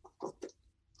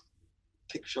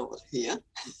picture of it here.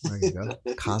 There you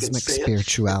go. Cosmic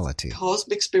spirituality.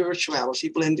 Cosmic spirituality,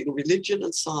 blending religion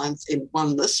and science in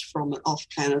oneness from an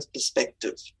off-planet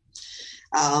perspective.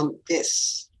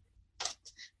 Yes.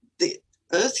 The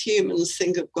Earth humans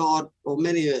think of God, or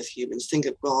many Earth humans think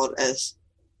of God as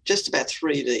just about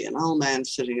 3D, an old man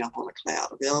sitting up on a cloud,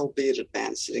 or the old bearded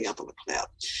man sitting up on a cloud.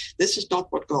 This is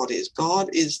not what God is. God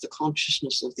is the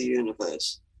consciousness of the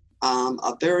universe,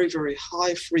 a very, very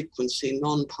high frequency,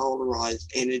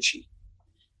 non-polarized energy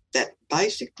that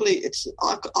basically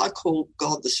I call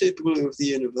God the superglue of the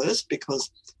universe because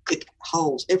it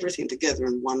holds everything together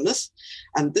in oneness.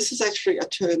 And this is actually a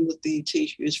term that the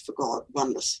ETs use for God,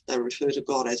 oneness. They refer to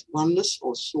God as oneness,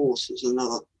 or source is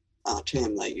another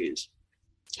term they use.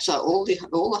 So all the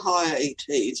higher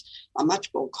ETs are much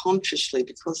more consciously,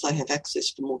 because they have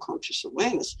access to more conscious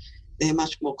awareness, they're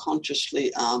much more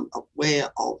consciously aware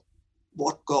of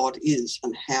what God is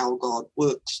and how God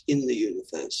works in the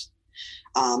universe.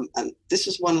 And this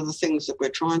is one of the things that we're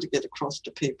trying to get across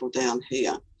to people down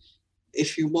here.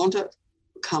 If you want to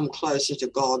come closer to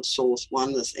God's source,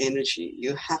 oneness, energy,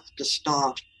 you have to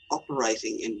start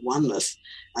operating in oneness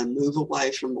and move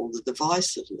away from all the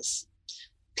divisiveness.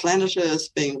 Planet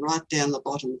Earth, being right down the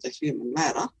bottom of the human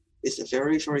ladder, is a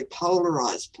very, very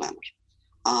polarized planet.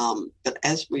 But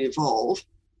as we evolve,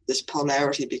 this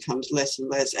polarity becomes less and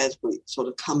less. As we sort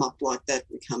of come up like that,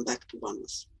 we come back to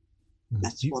oneness.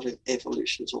 That's what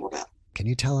evolution is all about. Can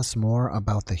you tell us more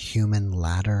about the human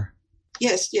ladder?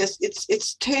 Yes.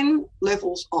 It's 10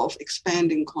 levels of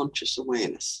expanding conscious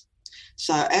awareness.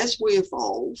 So as we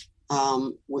evolve,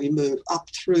 we move up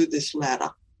through this ladder,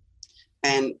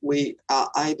 and we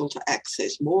are able to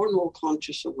access more and more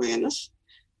conscious awareness.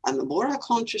 And the more our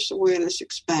conscious awareness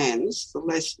expands, the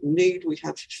less need we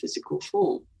have for physical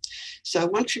form. So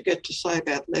once you get to, say,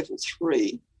 about level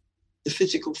 3, the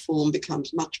physical form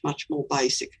becomes much, much more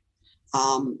basic.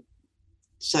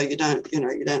 So you don't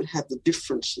have the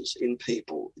differences in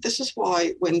people. This is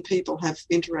why when people have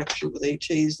interaction with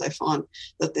ETs, they find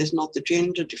that there's not the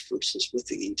gender differences with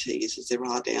the ETs as there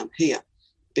are down here.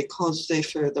 Because they're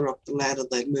further up the ladder,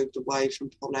 they've moved away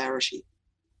from polarity.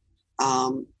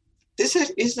 This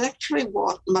is actually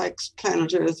what makes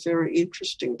planet Earth very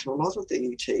interesting to a lot of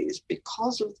the ETs.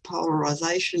 Because of the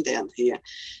polarization down here,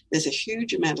 there's a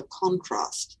huge amount of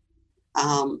contrast.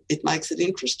 It makes it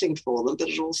interesting for them, but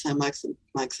it also makes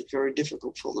it very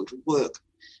difficult for them to work,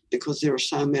 because there are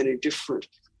so many different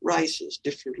races,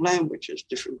 different languages,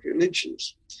 different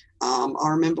religions. I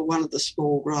remember one of the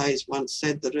small greys once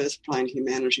said that Earth plane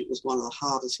humanity was one of the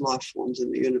hardest life forms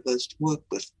in the universe to work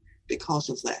with because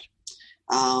of that.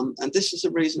 And this is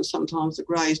the reason sometimes the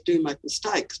greys do make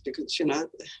mistakes, because,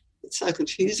 it's so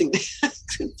confusing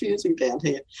down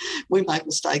here. We make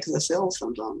mistakes ourselves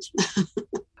sometimes.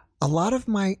 A lot of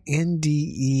my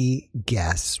NDE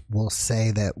guests will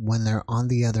say that when they're on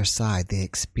the other side, they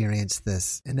experience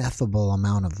this ineffable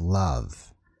amount of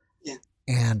love. Yeah.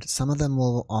 And some of them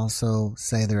will also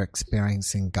say they're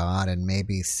experiencing God, and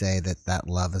maybe say that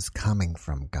love is coming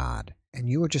from God. And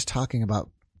you were just talking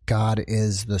about God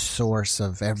is the source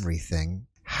of everything.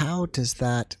 How does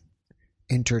that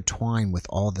intertwine with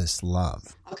all this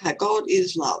love? Okay, God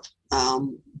is love.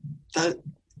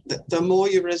 The more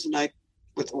you resonate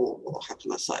with, or how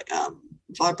can I say,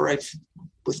 vibrate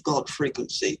with God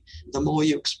frequency, the more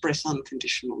you express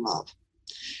unconditional love.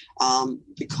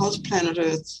 Because planet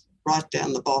Earth right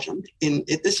down the bottom,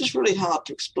 this is really hard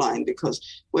to explain,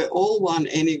 because we're all one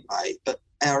anyway, but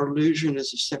our illusion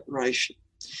is of separation.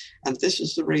 And this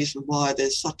is the reason why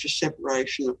there's such a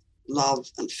separation of love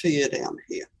and fear down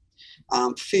here.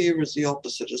 Fear is the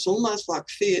opposite. It's almost like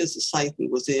fear is the Satan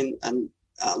within, and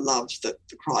love's the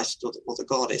Christ or the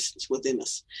God essence within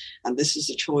us. And this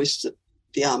is a choice,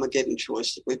 the Armageddon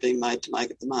choice that we're being made to make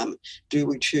at the moment. Do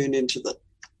we tune into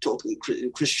talking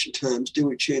in Christian terms, do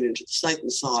we tune into the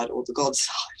Satan side or the God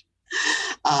side?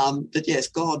 But yes,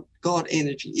 God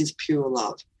energy is pure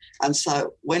love. And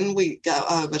so when we go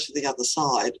over to the other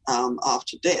side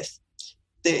after death,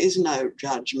 there is no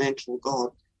judgmental God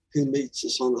who meets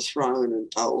us on the throne and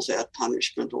doles out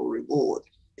punishment or reward.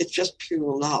 It's just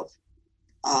pure love.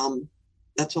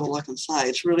 That's all I can say.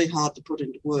 It's really hard to put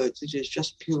into words. It is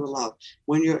just pure love.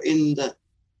 When you're in the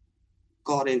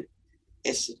God in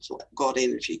essence, or God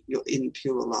energy, you're in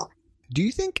pure love. Do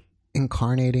you think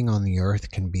incarnating on the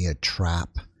earth can be a trap?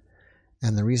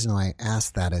 And the reason why I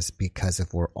ask that is because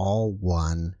if we're all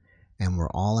one and we're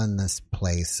all in this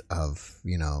place of,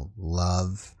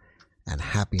 love and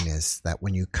happiness, that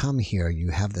when you come here,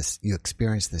 you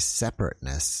experience this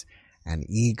separateness and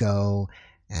ego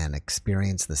and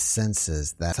experience the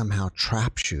senses that somehow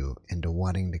traps you into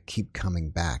wanting to keep coming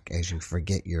back as you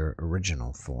forget your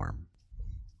original form.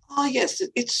 Oh, yes,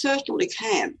 it certainly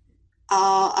can.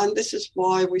 And this is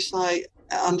why we say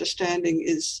understanding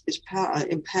is power,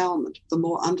 empowerment. The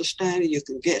more understanding you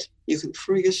can get, you can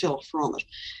free yourself from it.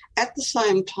 At the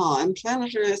same time,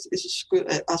 planet Earth is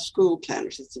a school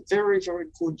planet. It's a very, very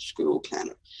good school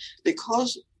planet,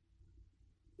 because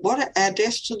what our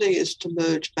destiny is to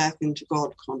merge back into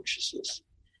God consciousness.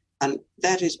 And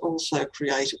that is also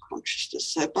creator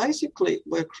consciousness. So basically,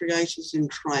 we're creators in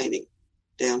training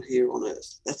down here on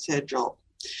Earth. That's our job.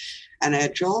 And our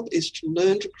job is to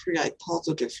learn to create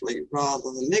positively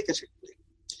rather than negatively.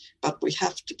 But we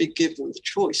have to be given the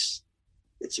choice.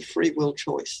 It's a free will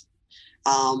choice.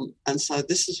 And so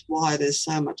this is why there's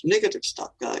so much negative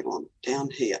stuff going on down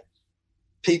here.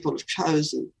 People have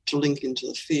chosen to link into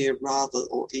the fear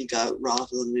or ego rather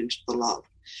than into the love.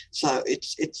 So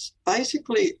it's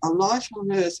basically a life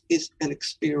on Earth is an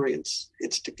experience.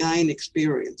 It's to gain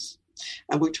experience.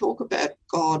 And we talk about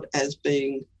God as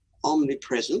being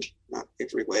omnipresent,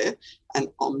 everywhere, and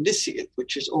omniscient,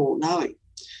 which is all-knowing.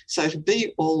 So to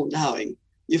be all-knowing,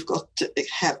 you've got to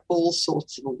have all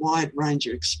sorts of a wide range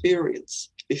of experience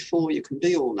before you can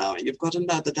be all-knowing. You've got to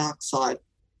know the dark side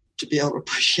to be able to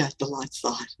appreciate the light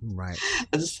side. Right.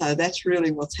 And so that's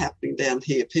really what's happening down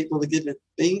here. People are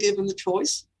being given the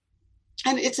choice.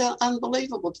 And it's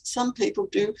unbelievable that some people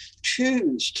do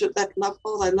choose to they love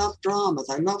drama,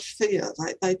 they love fear,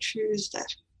 they choose that.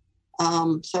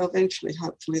 So eventually,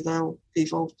 hopefully, they'll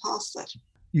evolve past that.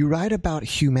 You write about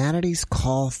humanity's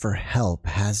call for help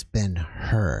has been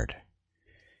heard.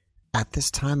 At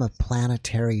this time of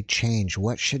planetary change,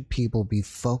 what should people be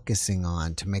focusing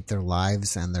on to make their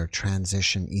lives and their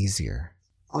transition easier?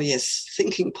 Oh, yes,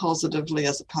 thinking positively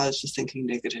as opposed to thinking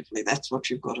negatively. That's what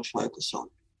you've got to focus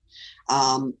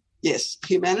on. Yes,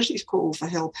 humanity's call for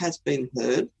help has been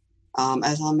heard.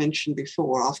 As I mentioned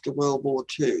before, after World War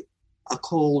II, a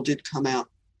call did come out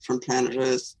from planet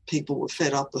Earth. People were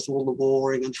fed up with all the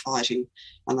warring and fighting,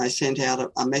 and they sent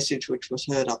out a message which was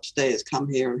heard upstairs, come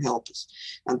here and help us.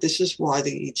 And this is why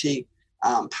the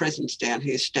ET presence down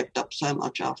here stepped up so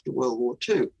much after World War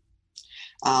II.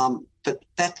 But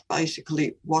that's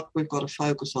basically what we've got to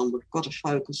focus on. We've got to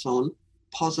focus on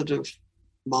positive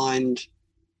mind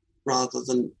rather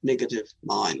than negative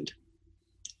mind,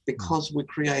 because we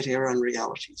create our own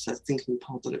reality. So thinking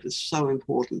positive is so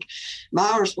important.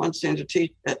 Mara's once sent a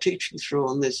teaching through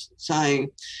on this, saying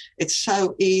it's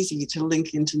so easy to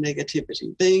link into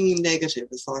negativity. Being negative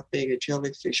is like being a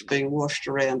jellyfish being washed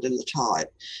around in the tide.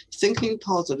 Thinking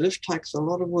positive takes a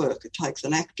lot of work. It takes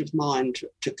an active mind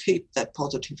to keep that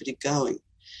positivity going.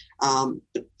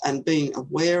 And being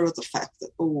aware of the fact that,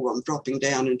 I'm dropping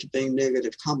down into being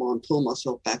negative, come on, pull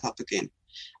myself back up again.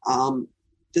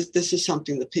 This is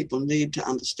something that people need to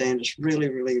understand. It's really,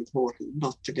 really important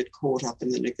not to get caught up in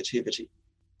the negativity.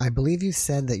 I believe you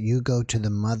said that you go to the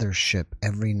mothership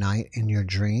every night in your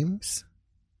dreams?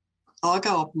 I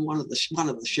go up in one of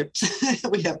the ships.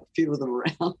 We have a few of them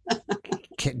around.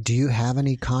 Do you have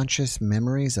any conscious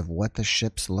memories of what the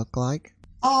ships look like?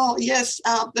 Oh, yes.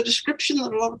 The description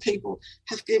that a lot of people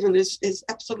have given is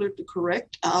absolutely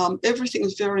correct.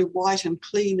 Everything's very white and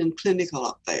clean and clinical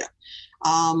up there.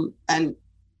 And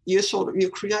you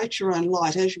create your own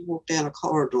light. As you walk down a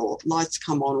corridor, lights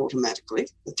come on automatically.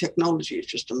 The technology is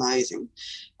just amazing.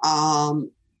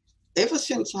 Ever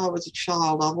since I was a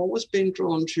child, I've always been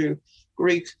drawn to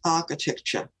Greek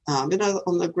architecture. On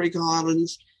the Greek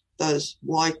islands, those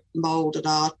white moulded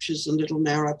arches and little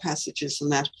narrow passages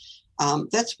and that.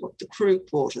 That's what the crew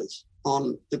quarters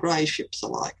on the grey ships are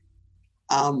like.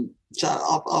 So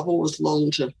I've always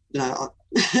longed to,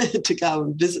 to go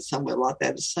and visit somewhere like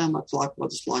that. It's so much like what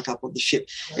it's like up on the ship.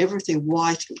 Everything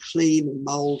white and clean and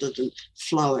moulded and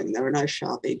flowing. There are no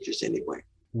sharp edges anywhere.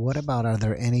 What about, are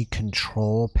there any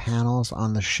control panels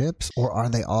on the ships, or are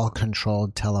they all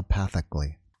controlled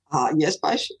telepathically? Yes,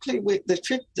 basically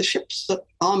the ships that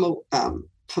I'm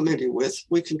familiar with,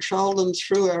 we control them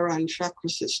through our own chakra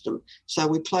system. So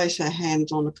we place our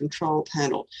hands on a control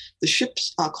panel. The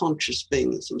ships are conscious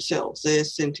beings themselves. They're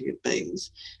sentient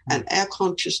beings. And our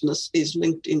consciousness is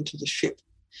linked into the ship.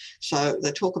 So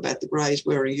they talk about the Greys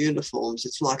wearing uniforms.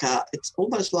 It's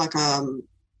almost like an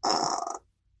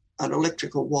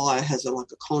electrical wire has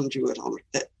like a conduit on it.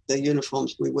 That the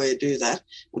uniforms we wear do that,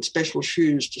 and special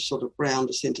shoes to sort of ground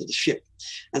us into the ship.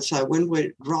 And so when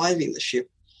we're driving the ship,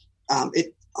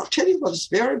 I'll tell you what it's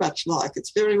very much like.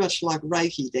 It's very much like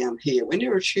Reiki down here. When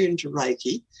you're attuned to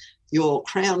Reiki, your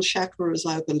crown chakra is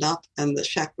opened up and the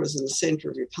chakras in the centre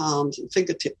of your palms and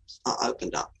fingertips are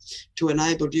opened up to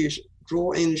enable you to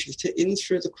draw energy in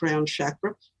through the crown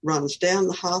chakra, runs down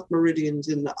the heart meridians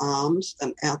in the arms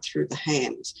and out through the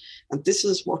hands. And this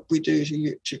is what we do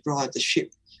to drive the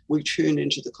ship. We tune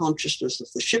into the consciousness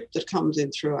of the ship that comes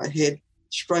in through our head,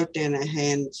 straight down our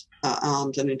hands, our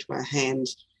arms and into our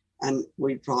hands, and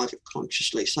we drive it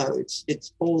consciously. So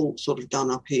it's all sort of done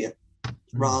up here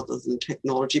rather than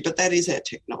technology. But that is our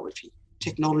technology.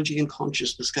 Technology and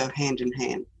consciousness go hand in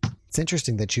hand. It's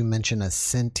interesting that you mention a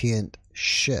sentient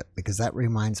ship, because that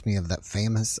reminds me of that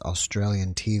famous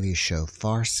Australian TV show,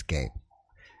 Farscape.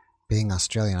 Being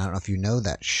Australian, I don't know if you know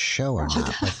that show or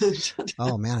not. But,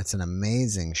 oh, man, it's an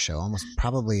amazing show. Almost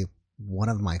probably one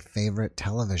of my favorite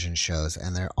television shows,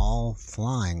 and they're all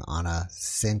flying on a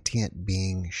sentient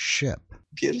being ship.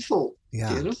 Beautiful.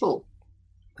 Yeah. Beautiful.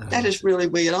 That is really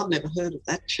weird. I've never heard of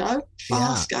that show.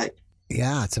 Farscape.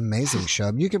 Yeah, it's an amazing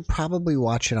show. You could probably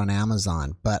watch it on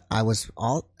Amazon, but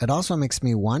it also makes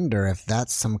me wonder if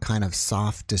that's some kind of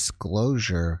soft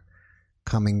disclosure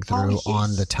coming through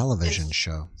on the television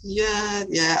show. Yeah,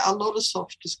 a lot of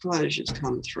soft disclosures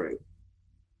come through.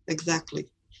 Exactly.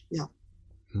 Yeah.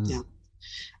 Yeah.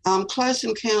 Close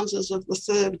Encounters of the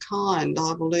Third Kind,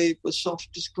 I believe, was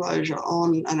soft disclosure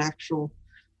on an actual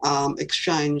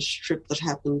exchange trip that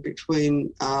happened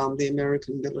between the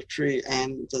American military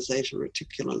and the Zeta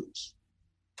Reticulans.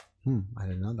 I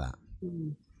didn't know that.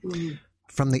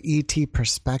 From the ET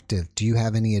perspective, do you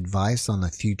have any advice on the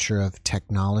future of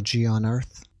technology on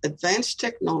Earth? Advanced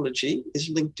technology is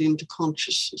linked into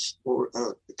consciousness or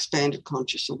expanded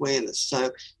conscious awareness.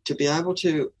 So to be able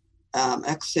to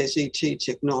access ET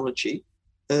technology,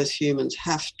 Earth humans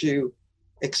have to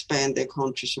expand their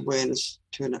conscious awareness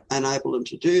to enable them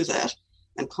to do that.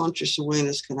 And conscious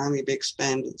awareness can only be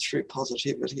expanded through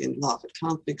positivity and love. It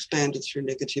can't be expanded through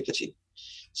negativity.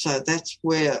 So that's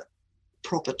where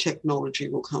proper technology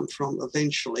will come from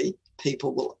eventually.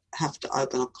 People will have to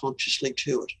open up consciously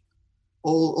to it.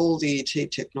 All the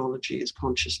ET technology is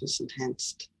consciousness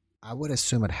enhanced. I would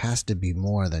assume it has to be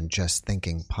more than just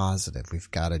thinking positive.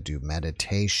 We've got to do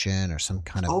meditation or some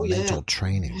kind of mental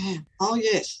training. Yeah. Oh,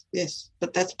 yes.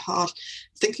 But that's part.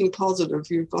 Thinking positive,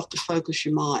 you've got to focus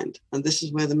your mind. And this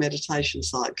is where the meditation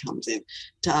side comes in.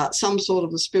 Some sort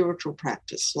of a spiritual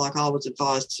practice, like I was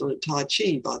advised to learn Tai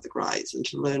Chi by the Greys and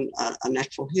to learn a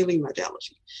natural healing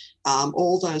modality.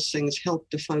 All those things help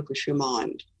to focus your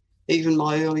mind. Even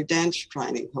my early dance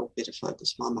training helped me to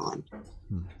focus my mind.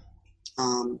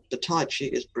 The Tai Chi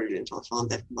is brilliant. I find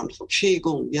that wonderful.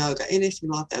 Qigong, yoga, anything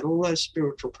like that, all those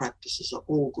spiritual practices are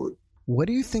all good. What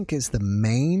do you think is the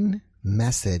main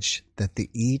message that the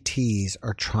ETs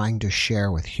are trying to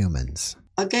share with humans?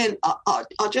 Again, I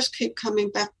just keep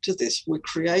coming back to this. We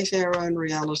create our own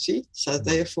reality, so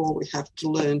therefore we have to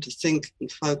learn to think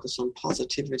and focus on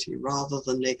positivity rather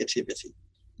than negativity.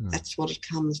 That's what it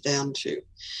comes down to.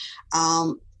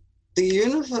 The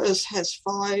universe has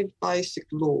 5 basic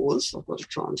laws. I've got to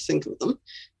try and think of them.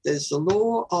 There's the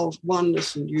law of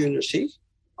oneness and unity.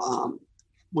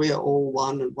 We are all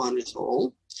one and one is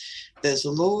all. There's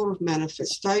the law of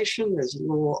manifestation. There's the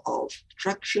law of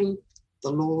attraction,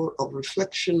 the law of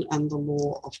reflection, and the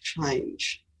law of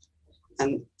change.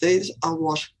 And these are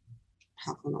what,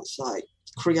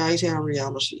 create our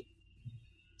reality.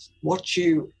 What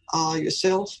you are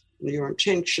yourself, your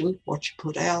intention, what you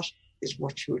put out, is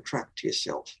what you attract to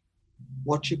yourself.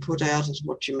 What you put out is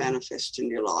what you manifest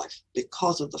in your life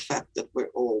because of the fact that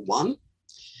we're all one.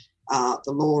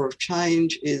 The law of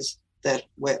change is that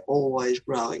we're always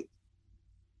growing.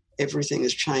 Everything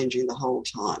is changing the whole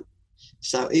time.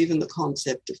 So even the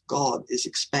concept of God is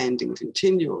expanding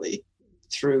continually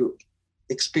through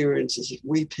experiences that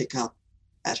we pick up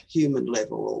at human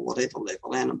level or whatever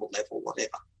level, animal level,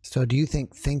 whatever. So do you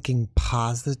think thinking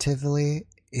positively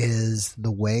is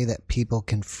the way that people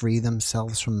can free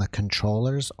themselves from the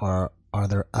controllers, or are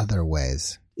there other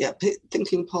ways? Yeah,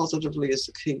 thinking positively is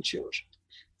the key to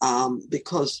it,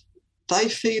 because they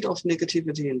feed off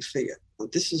negativity and fear.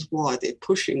 And this is why they're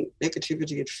pushing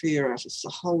negativity and fear at us the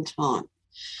whole time.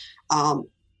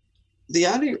 The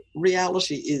only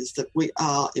reality is that we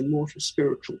are immortal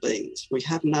spiritual beings.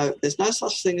 There's no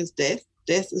such thing as death.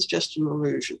 Death is just an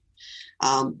illusion.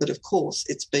 But of course,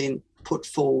 it's been put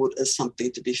forward as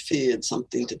something to be feared,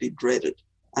 something to be dreaded.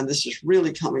 And this is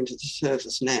really coming to the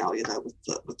surface now, with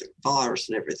the virus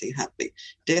and everything happening.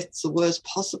 Death's the worst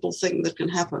possible thing that can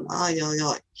happen.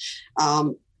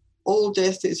 All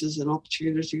death is an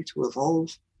opportunity to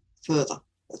evolve further.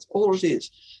 That's all it is.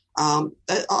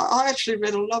 I actually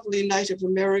read a lovely Native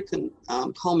American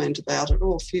comment about it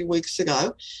a few weeks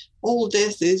ago. All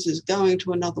death is going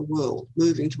to another world,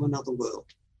 moving to another world.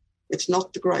 It's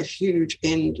not the great, huge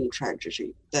end and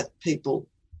tragedy that people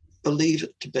believe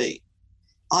it to be.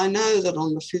 I know that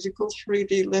on the physical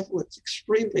 3D level, it's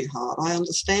extremely hard. I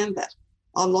understand that.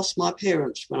 I lost my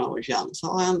parents when I was young,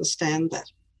 so I understand that.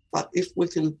 But if we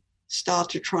can start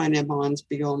to train our minds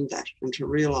beyond that and to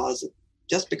realise that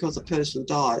just because a person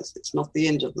dies, it's not the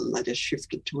end of them. They just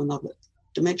shifted to another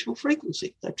dimensional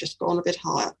frequency. They've just gone a bit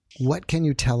higher. What can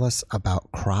you tell us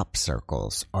about crop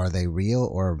circles? Are they real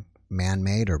or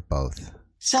man-made or both?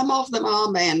 Some of them are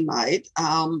man-made,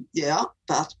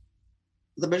 but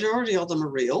the majority of them are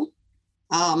real.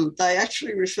 They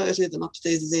actually refer to them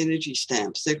upstairs as energy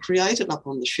stamps. They're created up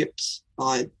on the ships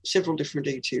by several different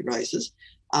ET races,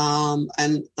 and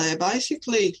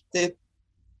they're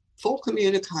for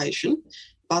communication,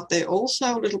 but they're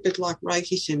also a little bit like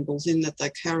Reiki symbols in that they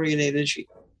carry an energy.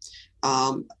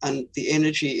 And the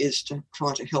energy is to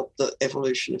try to help the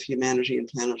evolution of humanity and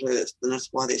planet Earth, and that's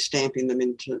why they're stamping them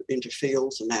into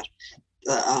fields and that.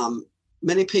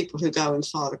 Many people who go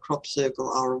inside a crop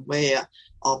circle are aware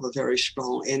of a very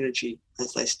strong energy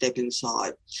as they step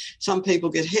inside. Some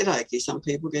people get headachy, some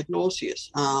people get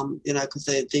nauseous, because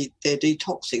they're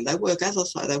detoxing. They work, as I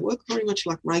say, they work very much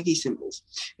like Reiki symbols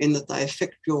in that they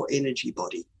affect your energy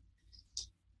body.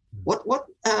 What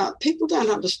people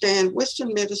don't understand,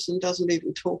 Western medicine doesn't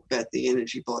even talk about the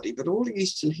energy body, but all the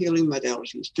Eastern healing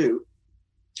modalities do.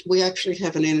 We actually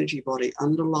have an energy body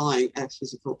underlying our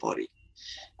physical body.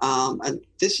 And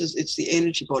it's the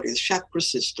energy body, the chakra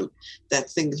system that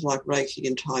things like Reiki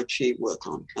and Tai Chi work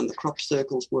on, and the crop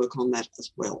circles work on that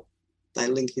as well. They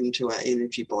link into our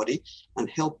energy body and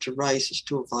help to raise us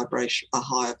to a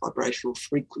higher vibrational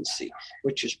frequency,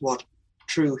 which is what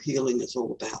true healing is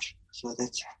all about. So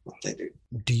that's what they do.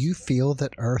 Do you feel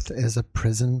that Earth is a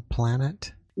prison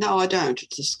planet? No, I don't.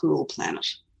 It's a school planet.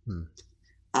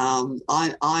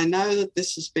 I know that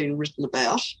this has been written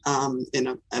about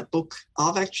in a book.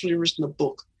 I've actually written a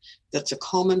book that's a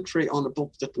commentary on a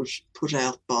book that was put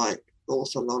out by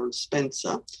author Lawrence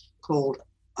Spencer called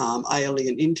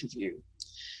Alien Interview.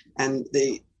 And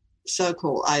the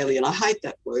so-called alien, I hate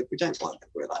that word, we don't like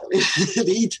that word alien,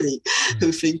 the ET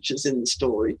who features in the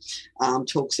story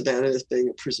talks about Earth being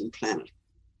a prison planet.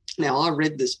 Now, I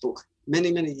read this book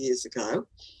many, many years ago,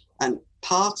 and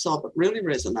parts of it really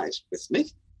resonated with me,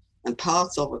 and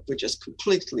parts of it were just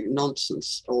completely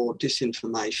nonsense or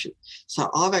disinformation. So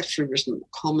I've actually written a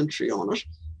commentary on it,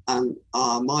 and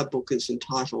my book is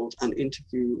entitled An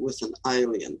Interview with an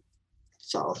Alien.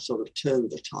 So I've sort of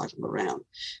turned the title around.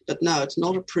 But no, it's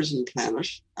not a prison planet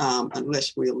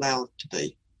unless we allow it to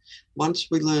be. Once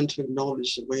we learn to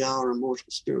acknowledge that we are immortal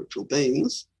spiritual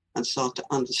beings and start to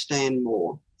understand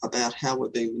more about how we're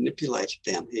being manipulated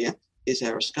down here, is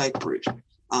our escape route.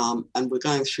 And we're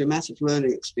going through massive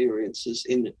learning experiences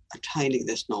in attaining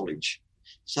this knowledge.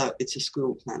 So it's a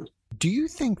school planet. Do you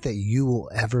think that you will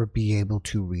ever be able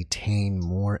to retain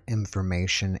more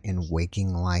information in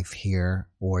waking life here,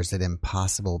 or is it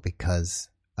impossible because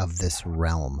of this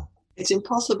realm? It's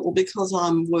impossible because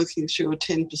I'm working through a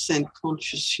 10%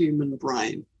 conscious human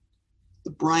brain.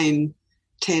 The brain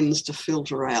tends to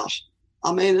filter out.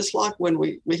 I mean, it's like when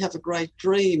we have a great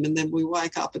dream and then we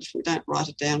wake up, and if we don't write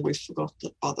it down, we've forgotten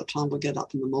it by the time we get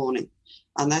up in the morning.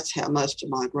 And that's how most of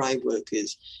my grey work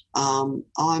is.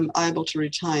 I'm able to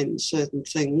retain certain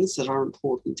things that are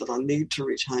important that I need to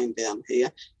retain down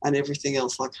here, and everything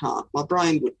else I can't. My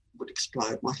brain would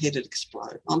explode. My head would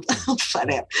explode. I'm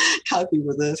flat out coping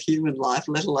with Earth human life,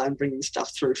 let alone bringing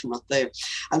stuff through from up there.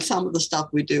 And some of the stuff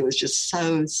we do is just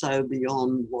so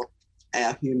beyond what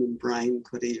our human brain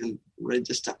could even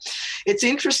register. It's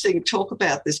interesting to talk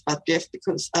about this, but Jeff,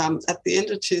 because at the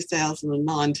end of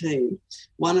 2019,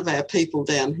 one of our people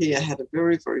down here had a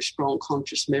very, very strong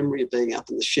conscious memory of being up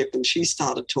in the ship, and she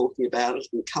started talking about it,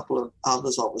 and a couple of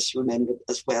others of us remembered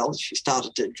as well. She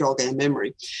started to jog our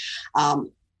memory.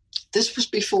 This was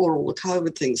before all the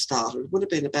COVID things started. It would have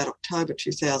been about October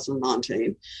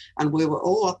 2019, and we were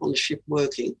all up on the ship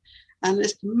working. And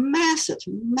this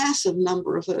massive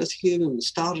number of Earth humans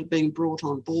started being brought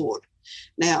on board.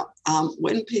 Now,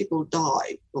 when people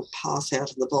die or pass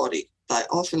out of the body, they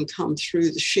often come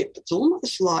through the ship. It's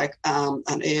almost like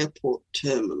an airport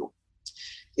terminal,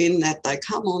 in that they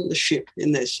come on the ship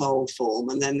in their soul form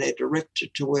and then they're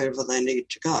directed to wherever they need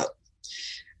to go.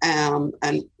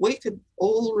 And we could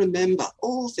all remember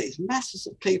all these masses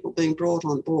of people being brought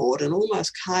on board and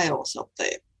almost chaos up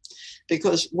there.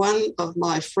 Because one of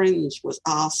my friends was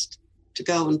asked to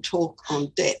go and talk on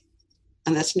deck,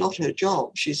 and that's not her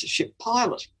job. She's a ship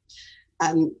pilot.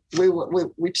 And we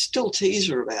still tease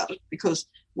her about it, because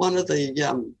one of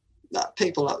the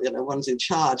people, ones in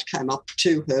charge, came up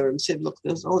to her and said, look,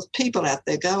 there's people out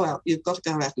there, go out, you've got to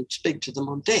go out and speak to them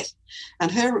on deck.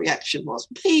 And her reaction was,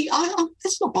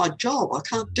 that's not my job, I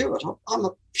can't do it, I'm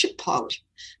a ship pilot.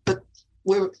 But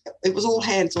it was all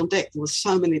hands on deck. There were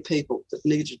so many people that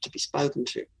needed to be spoken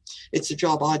to. It's a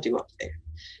job I do up there.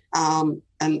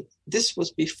 And this was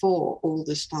before all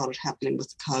this started happening with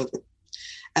the COVID.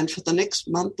 And for the next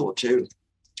month or two,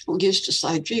 we used to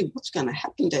say, gee, what's going to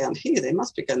happen down here? There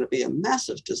must be going to be a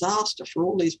massive disaster for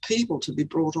all these people to be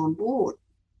brought on board.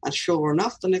 And sure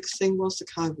enough, the next thing was the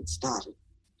COVID started.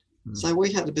 So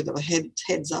we had a bit of a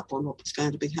heads up on what was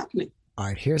going to be happening. All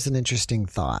right, here's an interesting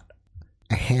thought.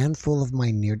 A handful of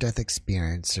my near-death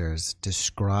experiencers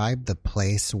describe the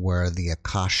place where the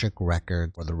Akashic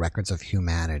record, or the records of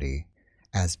humanity,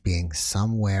 as being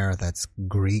somewhere that's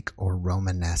Greek or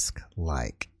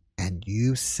Romanesque-like. And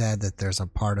you said that there's a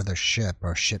part of the ship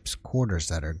or ship's quarters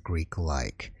that are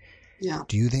Greek-like. Yeah.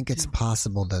 Do you think it's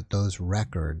possible that those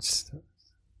records,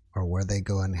 or where they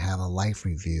go and have a life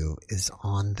review, is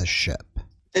on the ship?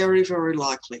 Very, very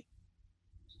likely.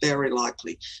 Very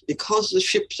likely. Because the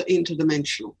ships are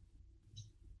interdimensional.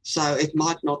 So it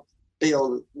might not be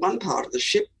on one part of the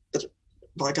ship, but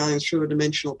by going through a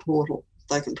dimensional portal,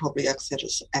 they can probably access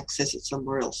it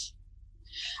somewhere else.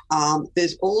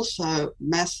 There's also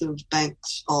massive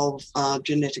banks of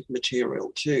genetic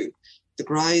material too. The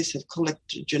Greys have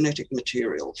collected genetic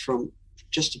material from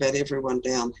just about everyone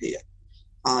down here.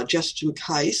 Just in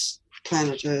case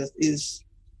planet Earth is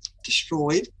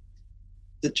destroyed,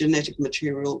 the genetic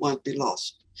material won't be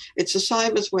lost. It's the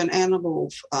same as when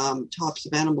types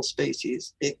of animal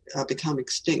species become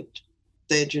extinct.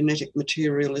 Their genetic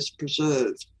material is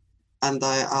preserved, and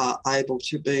they are able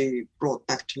to be brought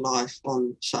back to life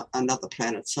on another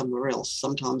planet somewhere else.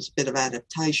 Sometimes a bit of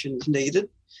adaptation is needed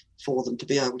for them to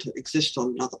be able to exist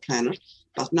on another planet,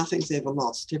 but nothing's ever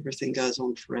lost. Everything goes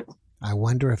on forever. I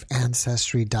wonder if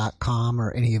Ancestry.com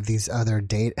or any of these other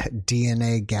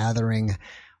DNA gathering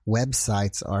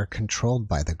websites are controlled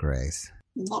by the Greys.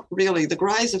 Not really. The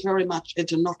Greys are very much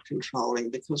into not controlling,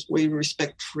 because we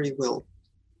respect free will.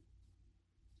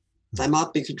 They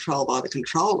might be controlled by the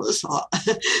controllers.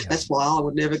 That's why I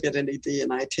would never get any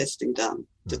DNA testing done.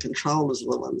 The controllers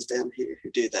are the ones down here who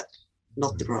do that,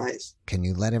 not the Greys. Can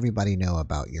you let everybody know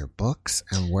about your books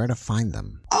and where to find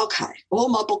them? Okay. All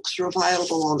my books are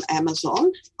available on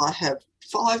Amazon. I have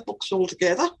 5 books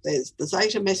altogether. There's The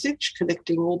Zeta Message,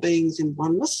 Connecting All Beings in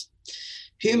Oneness,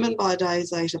 Human by Day,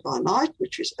 Zeta by Night,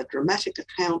 which is a dramatic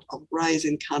account of Greys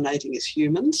incarnating as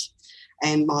humans.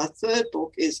 And my 3rd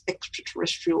book is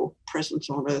Extraterrestrial Presence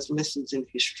on Earth, Lessons in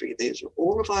History. These are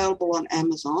all available on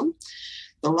Amazon.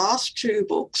 The last 2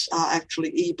 books are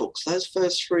actually ebooks. Those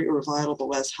first 3 are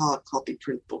available as hard copy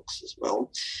print books as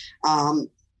well.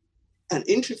 An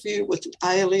Interview with an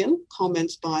Alien,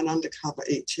 Comments by an Undercover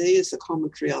ET, is the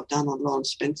commentary I've done on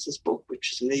Lawrence Spencer's book,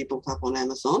 which is an ebook up on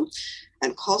Amazon.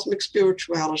 And Cosmic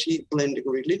Spirituality, Blending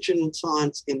Religion and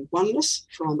Science in Oneness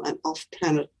from an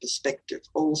Off-Planet Perspective,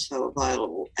 also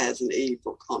available as an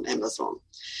ebook on Amazon.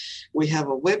 We have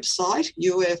a website,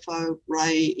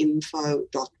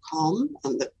 ufograyinfo.com,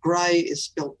 and the Grey is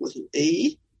spelt with an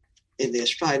E in the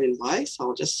Australian way, so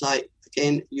I'll just say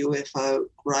again,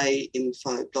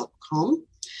 ufograyinfo.com.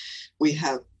 We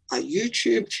have a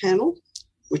YouTube channel,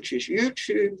 which is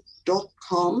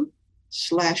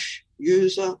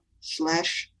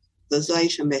youtube.com/user/the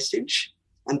Zeta Message.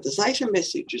 And the Zeta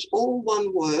Message is all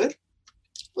one word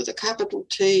with a capital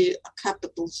T, a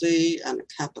capital Z, and a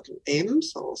capital M.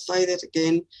 So I'll say that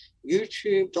again,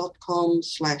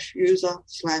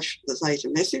 youtube.com/user/the Zeta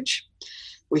Message.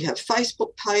 We have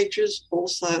Facebook pages,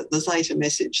 also The Zeta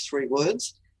Message, 3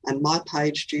 words, and my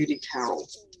page, Judy Carroll.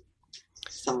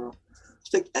 So I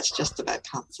think that's just about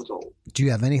covers it all. Do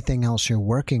you have anything else you're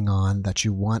working on that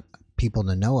you want people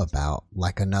to know about,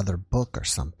 like another book or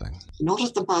something? Not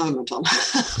at the moment. I'm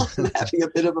having a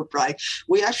bit of a break.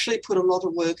 We actually put a lot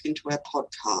of work into our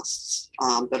podcasts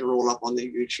that are all up on the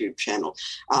YouTube channel.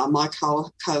 My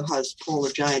co-host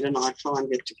Paula Jane and I try and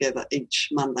get together each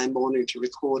Monday morning to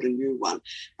record a new one,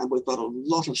 and we've got a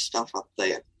lot of stuff up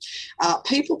there.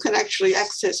 People can actually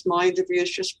access my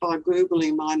interviews just by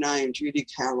Googling my name, Judy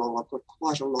Carroll. I've got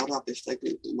quite a lot up if they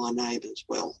Google my name as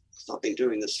well, because I've been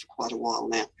doing this for quite a while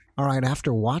now. All right,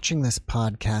 after watching this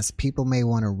podcast, people may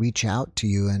want to reach out to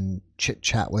you and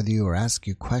chit-chat with you or ask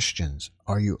you questions.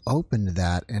 Are you open to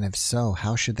that? And if so,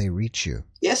 how should they reach you?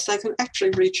 Yes, they can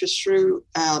actually reach us through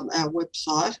our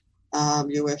website,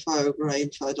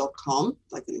 ufograyinfo.com.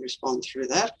 They can respond through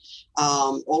that.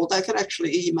 Or they can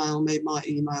actually email me. My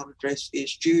email address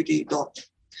is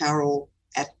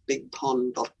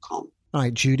judy.carroll@bigpond.com. All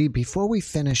right, Judy, before we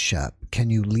finish up, can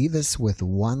you leave us with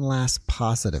one last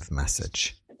positive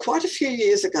message? Quite a few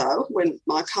years ago, when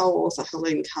my co-author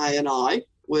Helene Kay and I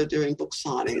were doing book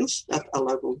signings at a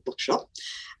local bookshop,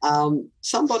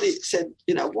 somebody said,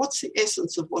 what's the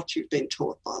essence of what you've been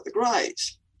taught by the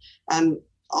Greys? And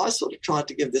I sort of tried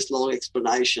to give this long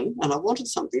explanation, and I wanted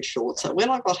something short. So when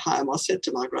I got home, I said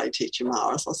to my Grey teacher,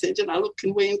 Maris, I said, look,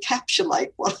 can we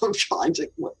encapsulate what we're trying to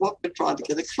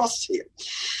get across here?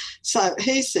 So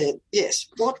he said, yes,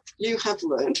 what you have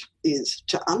learned is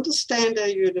to understand our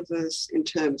universe in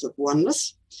terms of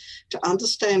oneness, to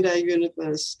understand our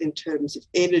universe in terms of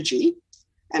energy,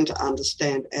 and to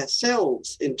understand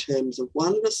ourselves in terms of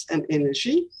oneness and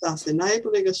energy, thus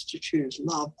enabling us to choose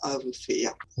love over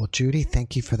fear. Well, Judy,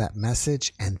 thank you for that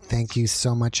message, and thank you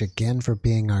so much again for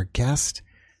being our guest.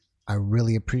 I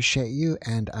really appreciate you,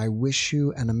 and I wish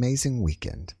you an amazing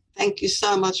weekend. Thank you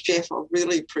so much, Jeff. I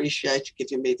really appreciate you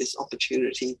giving me this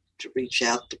opportunity to reach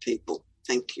out to people.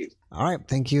 Thank you. All right,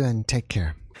 thank you, and take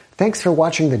care. Thanks for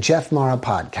watching the Jeff Mara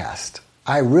podcast.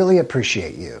 I really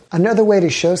appreciate you. Another way to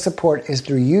show support is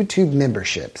through YouTube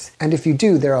memberships. And if you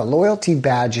do, there are loyalty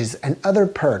badges and other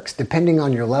perks depending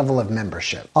on your level of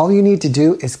membership. All you need to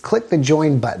do is click the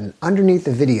join button underneath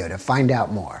the video to find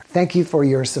out more. Thank you for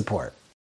your support.